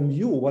learned from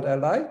you, what I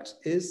liked,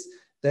 is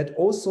that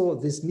also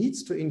this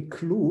needs to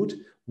include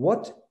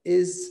what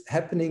is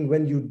happening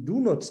when you do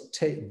not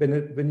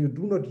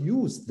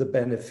use the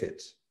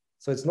benefit.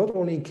 So it's not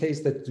only in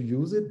case that you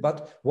use it,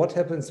 but what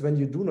happens when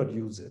you do not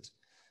use it.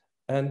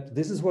 And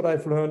this is what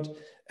I've learned.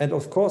 And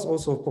of course,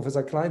 also,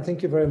 Professor Klein,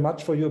 thank you very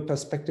much for your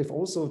perspective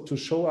also to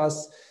show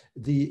us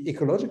the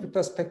ecological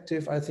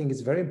perspective. I think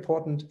is very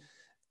important.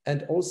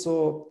 And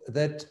also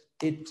that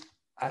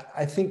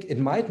I think it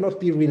might not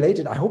be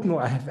related. I hope no,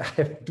 I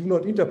do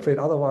not interpret,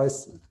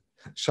 otherwise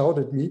shout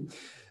at me.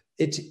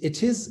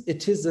 It is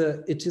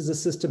a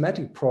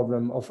systematic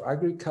problem of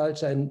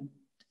agriculture and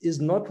is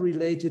not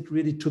related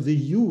really to the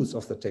use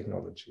of the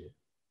technology.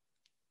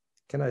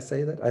 Can I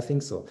say that? I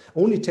think so.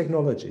 Only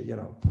technology, you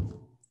know.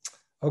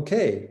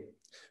 Okay.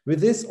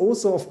 With this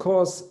also, of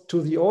course,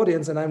 to the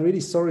audience, and I'm really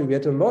sorry, we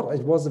had a lot,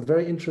 it was a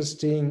very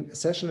interesting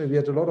session and we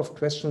had a lot of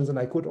questions and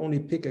I could only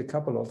pick a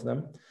couple of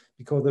them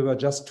because there were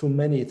just too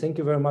many. Thank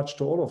you very much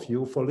to all of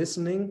you for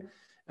listening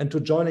and to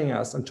joining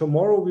us. And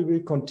tomorrow we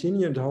will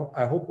continue, and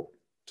I hope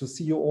to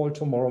see you all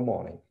tomorrow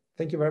morning.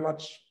 Thank you very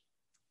much.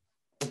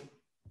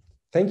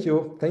 Thank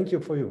you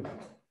for you.